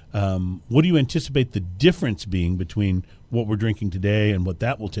yet. What do you anticipate the difference being between what we're drinking today and what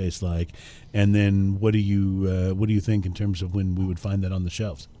that will taste like? And then what do you think in terms of when we would find that on the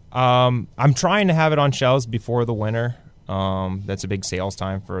shelves? I'm trying to have it on shelves before the winter. That's a big sales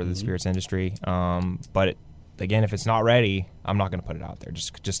time for the spirits industry. But again, if it's not ready, I'm not going to put it out there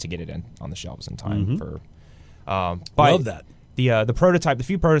just to get it on the shelves in time for. But Love that. The prototype, the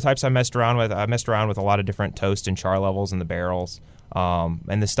few prototypes I messed around with a lot of different toast and char levels in the barrels.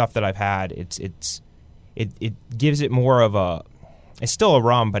 And the stuff that I've had, it gives it more of a. It's still a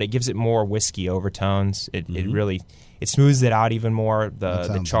rum, but it gives it more whiskey overtones. It really smooths it out even more.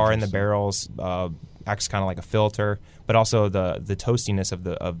 The char in the barrels acts kind of like a filter, but also the toastiness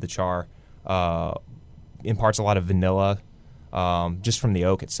of the char imparts a lot of vanilla just from the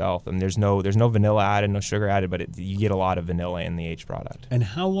oak itself. And there's no vanilla added, no sugar added, but you get a lot of vanilla in the aged product And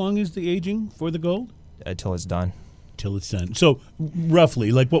how long is the aging for the gold? until it's done. Till it's done. So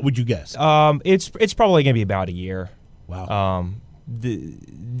roughly, what would you guess? It's probably going to be about a year. Wow.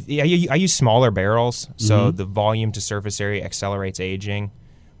 I use smaller barrels, so the volume to surface area accelerates aging.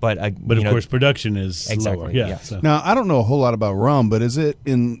 But of course, production is exactly, lower. Yeah. yeah. So. Now, I don't know a whole lot about rum, but is it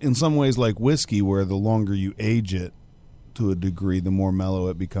in some ways like whiskey where the longer you age it to a degree, the more mellow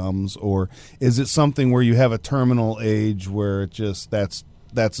it becomes? Or is it something where you have a terminal age where it just that's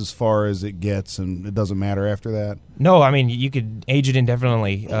as far as it gets and it doesn't matter after that? No, I mean, you could age it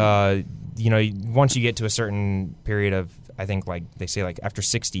indefinitely. Once you get to a certain period of, I think, they say, after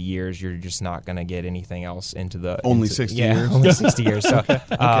 60 years, you're just not going to get anything else into the... Only 60 years? Only 60 years. So,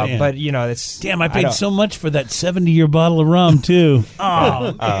 yeah. But, it's... Damn, I paid so much for that 70-year bottle of rum, too.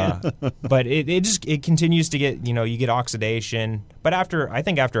 Oh, man. But it continues to get, you get oxidation. But after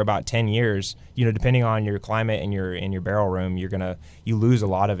about 10 years, depending on your climate and your barrel room, you lose a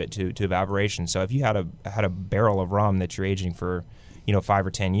lot of it to evaporation. So if you had a barrel of rum that you're aging for, 5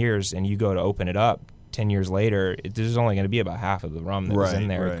 or 10 years, and you go to open it up 10 years later, there's only going to be about half of the rum that was in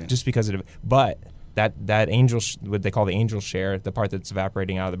there, just because of. But that angel, what they call the angel share, the part that's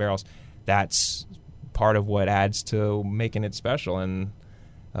evaporating out of the barrels, that's part of what adds to making it special and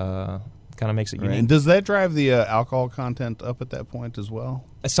kind kind of makes it Right. unique. And does that drive the alcohol content up at that point as well?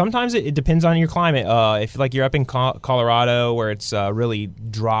 Sometimes it depends on your climate. If like you're up in Colorado where it's really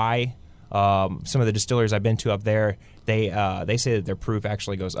dry, some of the distilleries I've been to up there, they say that their proof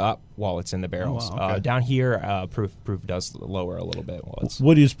actually goes up while it's in the barrels. Oh, wow, okay. Down here, proof does lower a little bit while it's.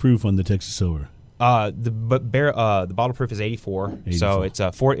 What is proof on the Texas Silver? The bottle proof is 84, 84. so it's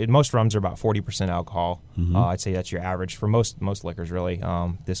most rums are about 40% alcohol. I'd say that's your average for most liquors, really.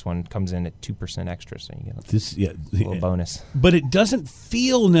 This one comes in at 2% extra, so you get a little bonus. But it doesn't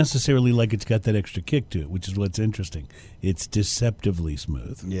feel necessarily like it's got that extra kick to it, which is what's interesting. It's deceptively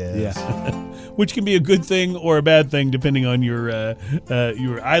smooth. Yes. Yeah. Which can be a good thing or a bad thing depending on your.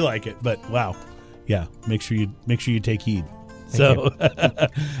 I like it, but wow, yeah. Make sure you take heed. So,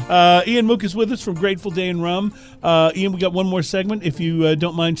 Ian Mook is with us from Grateful Day and Rum. Ian, we got one more segment. If you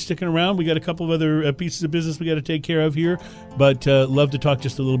don't mind sticking around, we got a couple of other pieces of business we got to take care of here. But love to talk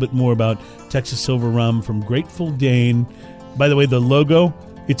just a little bit more about Texas Silver Rum from Grateful Dane. By the way, the logo,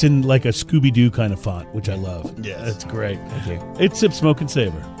 it's in like a Scooby-Doo kind of font, which I love. Yes. That's great. Thank you. It's Sip, Smoke, and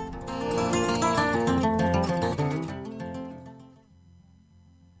Savor.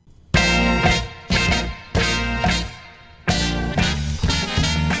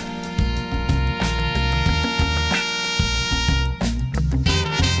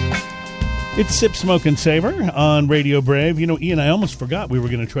 It's Sip, Smoke, and Savor on Radio Brave. You know, Ian, I almost forgot we were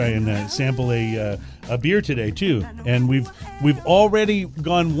going to try and sample a beer today too, and we've already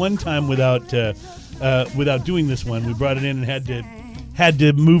gone one time without doing this one. We brought it in and had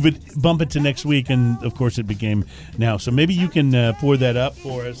to bump it to next week, and of course it became now. So maybe you can pour that up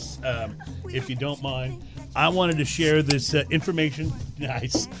for us if you don't mind. I wanted to share this information.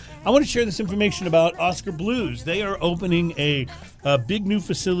 Nice. I want to share this information about Oskar Blues. They are opening a big new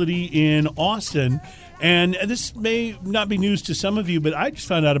facility in Austin. And this may not be news to some of you, but I just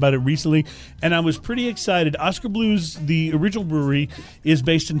found out about it recently, and I was pretty excited. Oskar Blues, the original brewery, is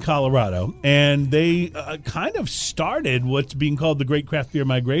based in Colorado, and they kind of started what's being called the Great Craft Beer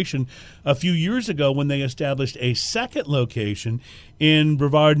Migration a few years ago when they established a second location in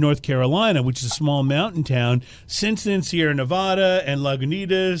Brevard, North Carolina, which is a small mountain town. Since then, Sierra Nevada and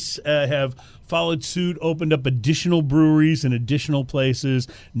Lagunitas have followed suit, opened up additional breweries in additional places.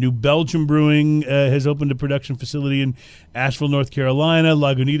 New Belgium Brewing has opened a production facility in Asheville, North Carolina.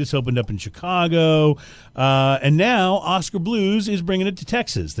 Lagunitas opened up in Chicago. And now Oskar Blues is bringing it to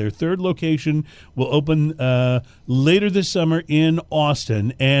Texas. Their third location will open later this summer in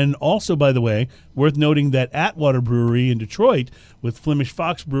Austin. And also, by the way, worth noting that Atwater Brewery in Detroit with Flemish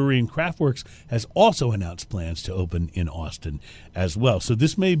Fox Brewery and Craftworks has also announced plans to open in Austin as well. So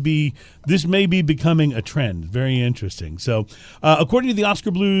this may be becoming a trend. Very interesting. So according to the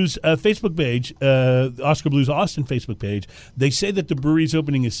Oskar Blues Facebook page, Oskar Blues Austin Facebook page, they say that the brewery's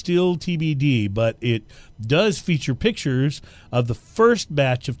opening is still TBD, but it does feature pictures of the first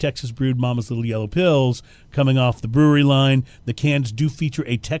batch of Texas brewed Mama's Little Yellow Pills coming off the brewery line. The cans do feature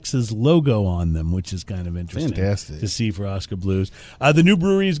a Texas logo on them, which is kind of interesting Fantastic. to see for Oskar Blues. The new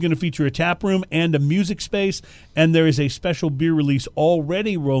brewery is going to feature a tap room and a music space, and there is a special beer release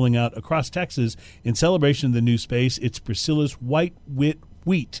already rolling out across Texas in celebration of the new space. It's Priscilla's White Wit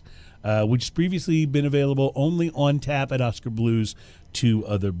Wheat, which has previously been available only on tap at Oskar Blues to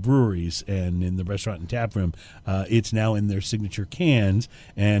other breweries, and in the restaurant and tap room, it's now in their signature cans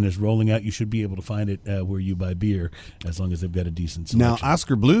and is rolling out. You should be able to find it where you buy beer, as long as they've got a decent selection. Now,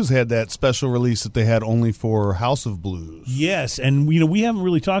 Oskar Blues had that special release that they had only for House of Blues. Yes, and we haven't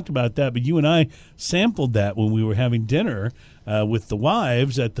really talked about that, but you and I sampled that when we were having dinner with the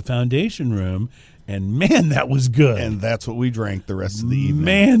wives at the Foundation Room. And man, that was good. And that's what we drank the rest of the evening.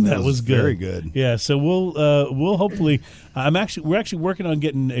 Man, that was good. Very good. Yeah, so we'll hopefully. We're actually working on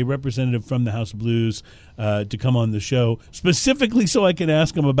getting a representative from the House of Blues to come on the show specifically so I can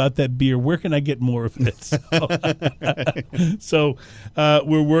ask them about that beer. Where can I get more of it? So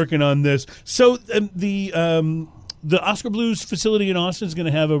we're working on this. So the Oskar Blues facility in Austin is going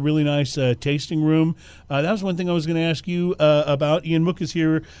to have a really nice tasting room. That was one thing I was going to ask you about. Ian Mook is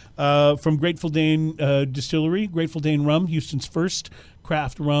here from Grateful Dane Distillery, Grateful Dane Rum, Houston's first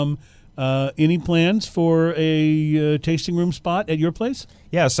craft rum. Any plans for a tasting room spot at your place?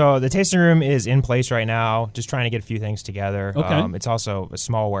 Yeah, so the tasting room is in place right now, just trying to get a few things together. Okay. It's also a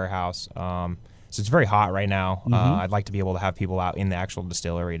small warehouse. So it's very hot right now. I'd like to be able to have people out in the actual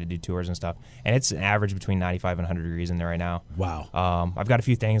distillery to do tours and stuff. And it's an average between 95 and 100 degrees in there right now. Wow. I've got a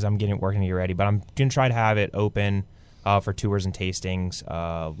few things I'm working to get ready, but I'm going to try to have it open for tours and tastings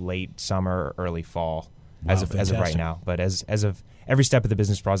late summer, early fall, Wow, as of right fantastic. now. But as of every step of the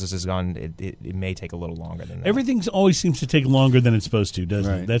business process has gone. It may take a little longer than that. Everything always seems to take longer than it's supposed to,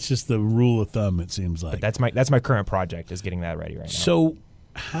 doesn't Right. it? That's just the rule of thumb, it seems like. But that's my current project, is getting that ready right now. So,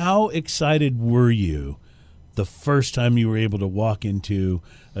 how excited were you the first time you were able to walk into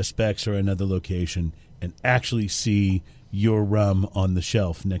a Specs or another location and actually see your rum on the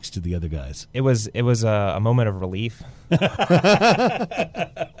shelf next to the other guys? It was a moment of relief.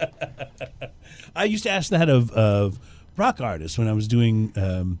 I used to ask that of rock artists when I was doing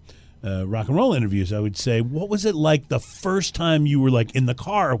rock and roll interviews. I would say, what was it like the first time you were like in the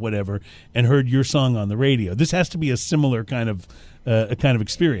car or whatever and heard your song on the radio? This has to be a similar kind of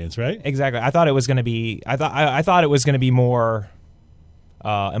experience, right? Exactly. I thought it was going to be. I thought it was going to be more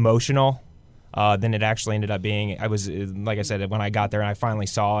emotional than it actually ended up being. I was, like I said, when I got there and I finally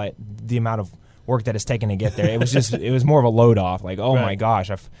saw it, the amount of work that it's taken to get there, it was more of a load off. Like, oh Right. my gosh,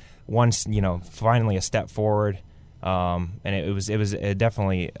 I've finally a step forward. And it was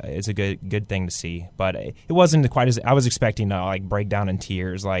definitely, it's a good thing to see, but it wasn't quite as I was expecting to like break down in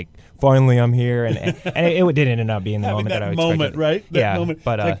tears. Like, finally I'm here, and it didn't end up being the Having moment that I moment, expected. right? That Yeah, moment.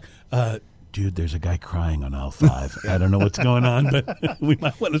 but It's like, dude, there's a guy crying on aisle 5. I don't know what's going on, but we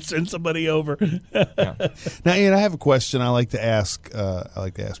might want to send somebody over. Now, Ian, I have a question I like to ask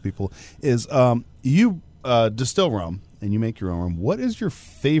people is you distill rum and you make your own rum. What is your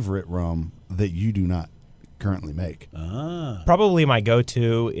favorite rum that you do not currently make? Probably my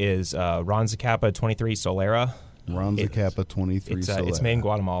go-to is Ronzacapa 23 Solera. Ronzacapa 23 Solera. It's made in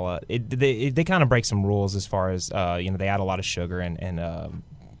Guatemala. They kind of break some rules as far as they add a lot of sugar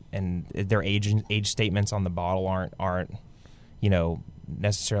and their age statements on the bottle aren't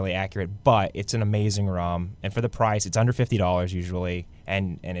necessarily accurate, but it's an amazing rum, and for the price, it's under $50 usually,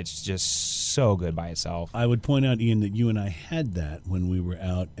 and it's just so good by itself. I would point out, Ian, that you and I had that when we were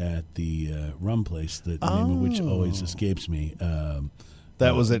out at the rum place, the name of which always escapes me.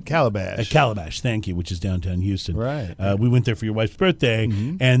 That was at Calabash. At Calabash, thank you, which is downtown Houston. Right. We went there for your wife's birthday,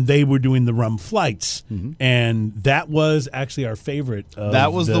 and they were doing the rum flights, and that was actually our favorite.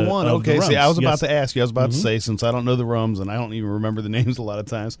 That was the one. of the Okay, see, I was rums. about Yes. to ask you. I was about to say, since I don't know the rums and I don't even remember the names a lot of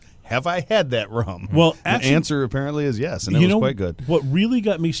times, have I had that rum? Well, the actually- answer apparently is yes, and it was quite good. What really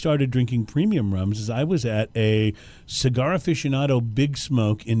got me started drinking premium rums is I was at a Cigar Aficionado Big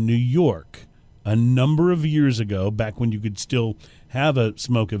Smoke in New York a number of years ago, back when you could still have a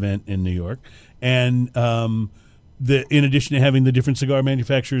smoke event in New York, and in addition to having the different cigar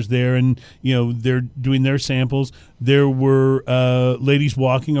manufacturers there, and they're doing their samples, there were ladies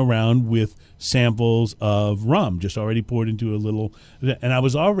walking around with samples of rum just already poured into a little, and I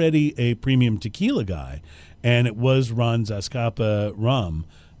was already a premium tequila guy, and it was Ronzacapa rum.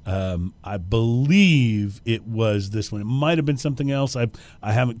 I believe it was this one. It might have been something else. I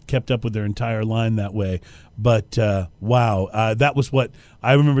haven't kept up with their entire line that way. But, wow, that was what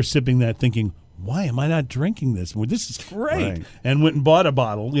I remember sipping that thinking, why am I not drinking this? Well, this is great. Right. And went and bought a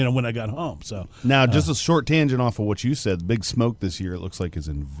bottle, when I got home. So Now, just a short tangent off of what you said. Big Smoke this year, it looks like, is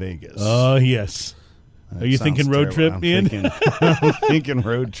in Vegas. Oh, yes. Are you Sounds thinking road terrible. trip, Ian? I'm thinking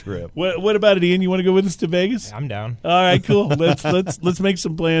road trip. What about it, Ian? You want to go with us to Vegas? I'm down. All right, cool. Let's make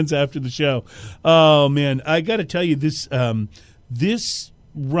some plans after the show. Oh man, I got to tell you this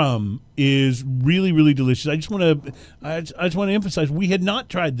rum is really, really delicious. I just want to emphasize we had not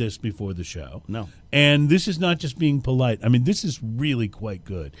tried this before the show. No. And this is not just being polite. I mean, this is really quite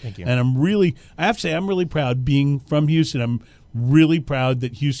good. Thank you. And I have to say I'm really proud being from Houston. I'm really proud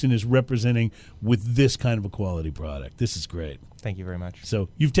that Houston is representing with this kind of a quality product. This is great. Thank you very much. So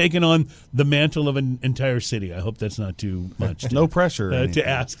you've taken on the mantle of an entire city. I hope that's not too much. No pressure. or To anything.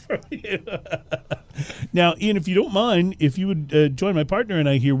 ask for you. Now, Ian, if you don't mind, if you would join my partner and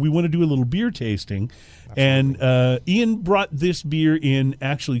I here, we want to do a little beer tasting. Absolutely. And Ian brought this beer in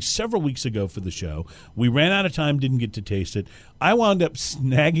actually several weeks ago for the show. We ran out of time, didn't get to taste it. I wound up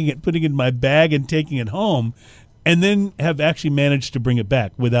snagging it, putting it in my bag, and taking it home. And then have actually managed to bring it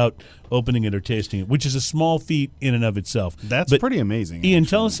back without opening it or tasting it, which is a small feat in and of itself. That's But, pretty amazing. Ian, actually.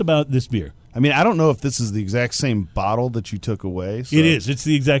 tell us about this beer. I mean, I don't know if this is the exact same bottle that you took away. So. It is. It's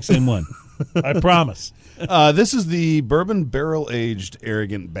the exact same one. I promise. This is the Bourbon Barrel Aged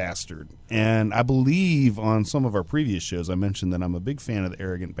Arrogant Bastard. And I believe on some of our previous shows I mentioned that I'm a big fan of the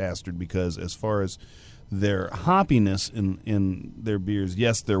Arrogant Bastard because as far as their hoppiness in their beers,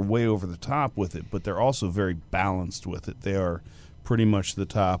 yes, they're way over the top with it, but they're also very balanced with it. They are pretty much the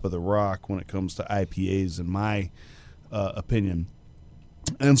top of the rock when it comes to IPAs, in my opinion.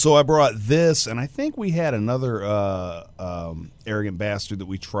 And so I brought this, and I think we had another Arrogant Bastard that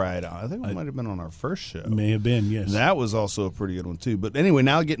we tried. I think it might have been on our first show. May have been, yes. That was also a pretty good one too. But anyway,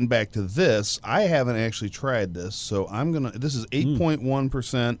 now getting back to this, I haven't actually tried this, so I'm gonna. This is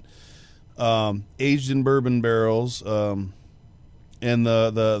 8.1%, aged in bourbon barrels. And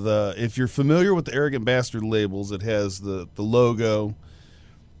the if you're familiar with the Arrogant Bastard labels, it has the logo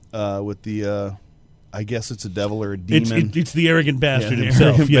with the. I guess it's a devil or a demon. It's the Arrogant Bastard the himself.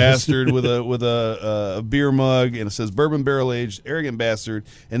 Arrogant yes. Bastard with a beer mug, and it says bourbon barrel aged Arrogant Bastard,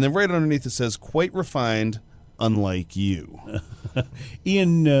 and then right underneath it says quite refined, unlike you.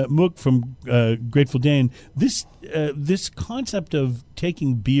 Ian Mook from Grateful Dane. This concept of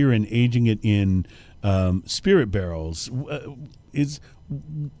taking beer and aging it in spirit barrels is.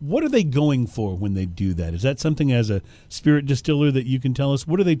 What are they going for when they do that? Is that something as a spirit distiller that you can tell us?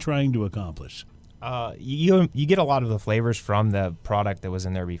 What are they trying to accomplish? You get a lot of the flavors from the product that was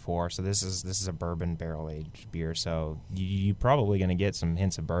in there before. So this is a bourbon barrel aged beer. So you're probably going to get some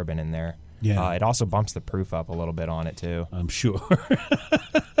hints of bourbon in there. Yeah. It also bumps the proof up a little bit on it too. I'm sure.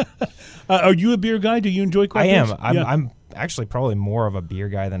 Are you a beer guy? Do you enjoy craft I am. beers? I'm actually probably more of a beer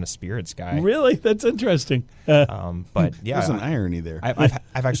guy than a spirits guy. Really? That's interesting. But yeah, There's an irony there.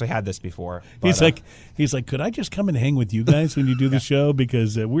 I've actually had this before. But, he's like, could I just come and hang with you guys when you do the show,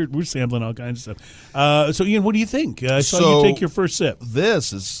 because we're sampling all kinds of stuff. So Ian, what do you think? I saw you take your first sip.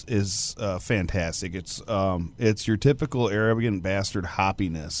 This is fantastic. It's your typical Arrogant Bastard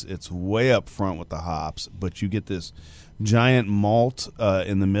hoppiness. It's way up front with the hops, but you get this giant malt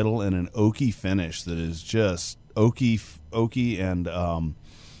in the middle and an oaky finish that is just oaky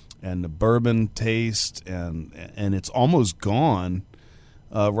and the bourbon taste, and it's almost gone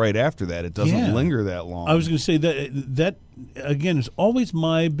right after that. It doesn't linger that long. I was going to say that again is always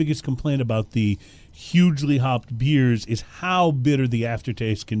my biggest complaint about the hugely hopped beers is how bitter the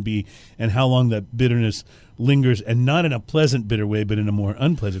aftertaste can be and how long that bitterness lingers, and not in a pleasant bitter way, but in a more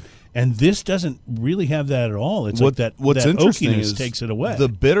unpleasant. And this doesn't really have that at all. It's like that interesting oakiness is takes it away. The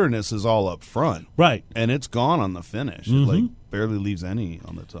bitterness is all up front. Right. And it's gone on the finish. It like barely leaves any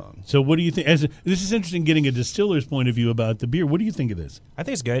on the tongue. So what do you think? This is interesting getting a distiller's point of view about the beer. What do you think of this? I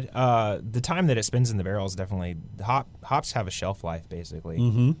think it's good. The time that it spends in the barrel is definitely hops have a shelf life basically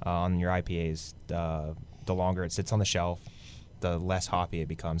on your IPAs. The longer it sits on the shelf, the less hoppy it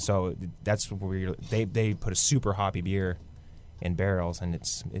becomes. So that's where they put a super hoppy beer in barrels, and it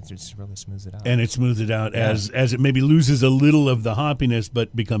just really smooths it out. And it smooths it out as it maybe loses a little of the hoppiness,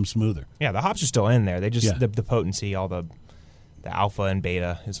 but becomes smoother. Yeah, the hops are still in there. They just the potency, all the alpha and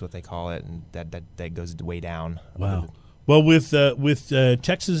beta is what they call it, and that goes way down. Wow. Well, with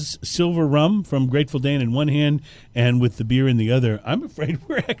Texas Silver Rum from Grateful Dane in one hand and with the beer in the other, I'm afraid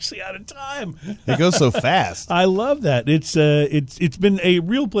we're actually out of time. It goes so fast. I love that. It's been a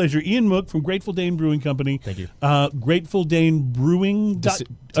real pleasure. Ian Mook from Grateful Dane Brewing Company. Thank you. Grateful Dane Brewing.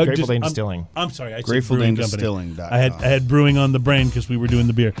 Grateful Dane Distilling. I'm sorry. I said Grateful Brewing Dane Company. Distilling.com. I had brewing on the brain because we were doing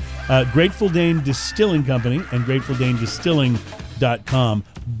the beer. Grateful Dane Distilling Company and Grateful Dane Distilling.com.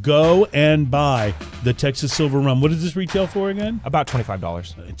 Go and buy the Texas Silver Rum. What does this retail for again? About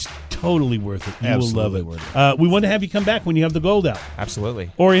 $25. It's totally worth it. You Absolutely will love it. worth We want to have you come back when you have the gold out,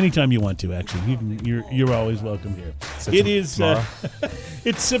 Absolutely. or anytime you want to. Actually, you're always welcome here. It is.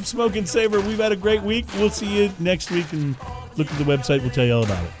 It's Sip, Smoke, and Savor. We've had a great week. We'll see you next week, and look at the website. We'll tell you all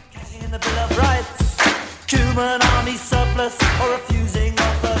about it. In the Bill of Rights, Cuban army surplus or refusing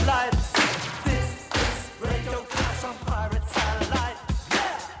of the lights. This is Radio Clash on Pirate Satellite.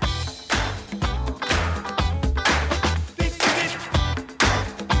 Beep, beep.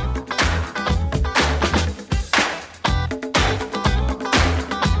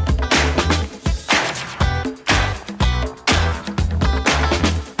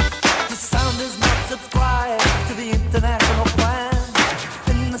 The sound is not subscribed to the international plan.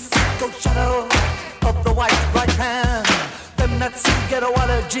 In the secret shadow of the white right hand, them that see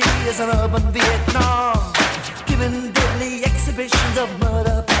ghettoology is an urban Vietnam.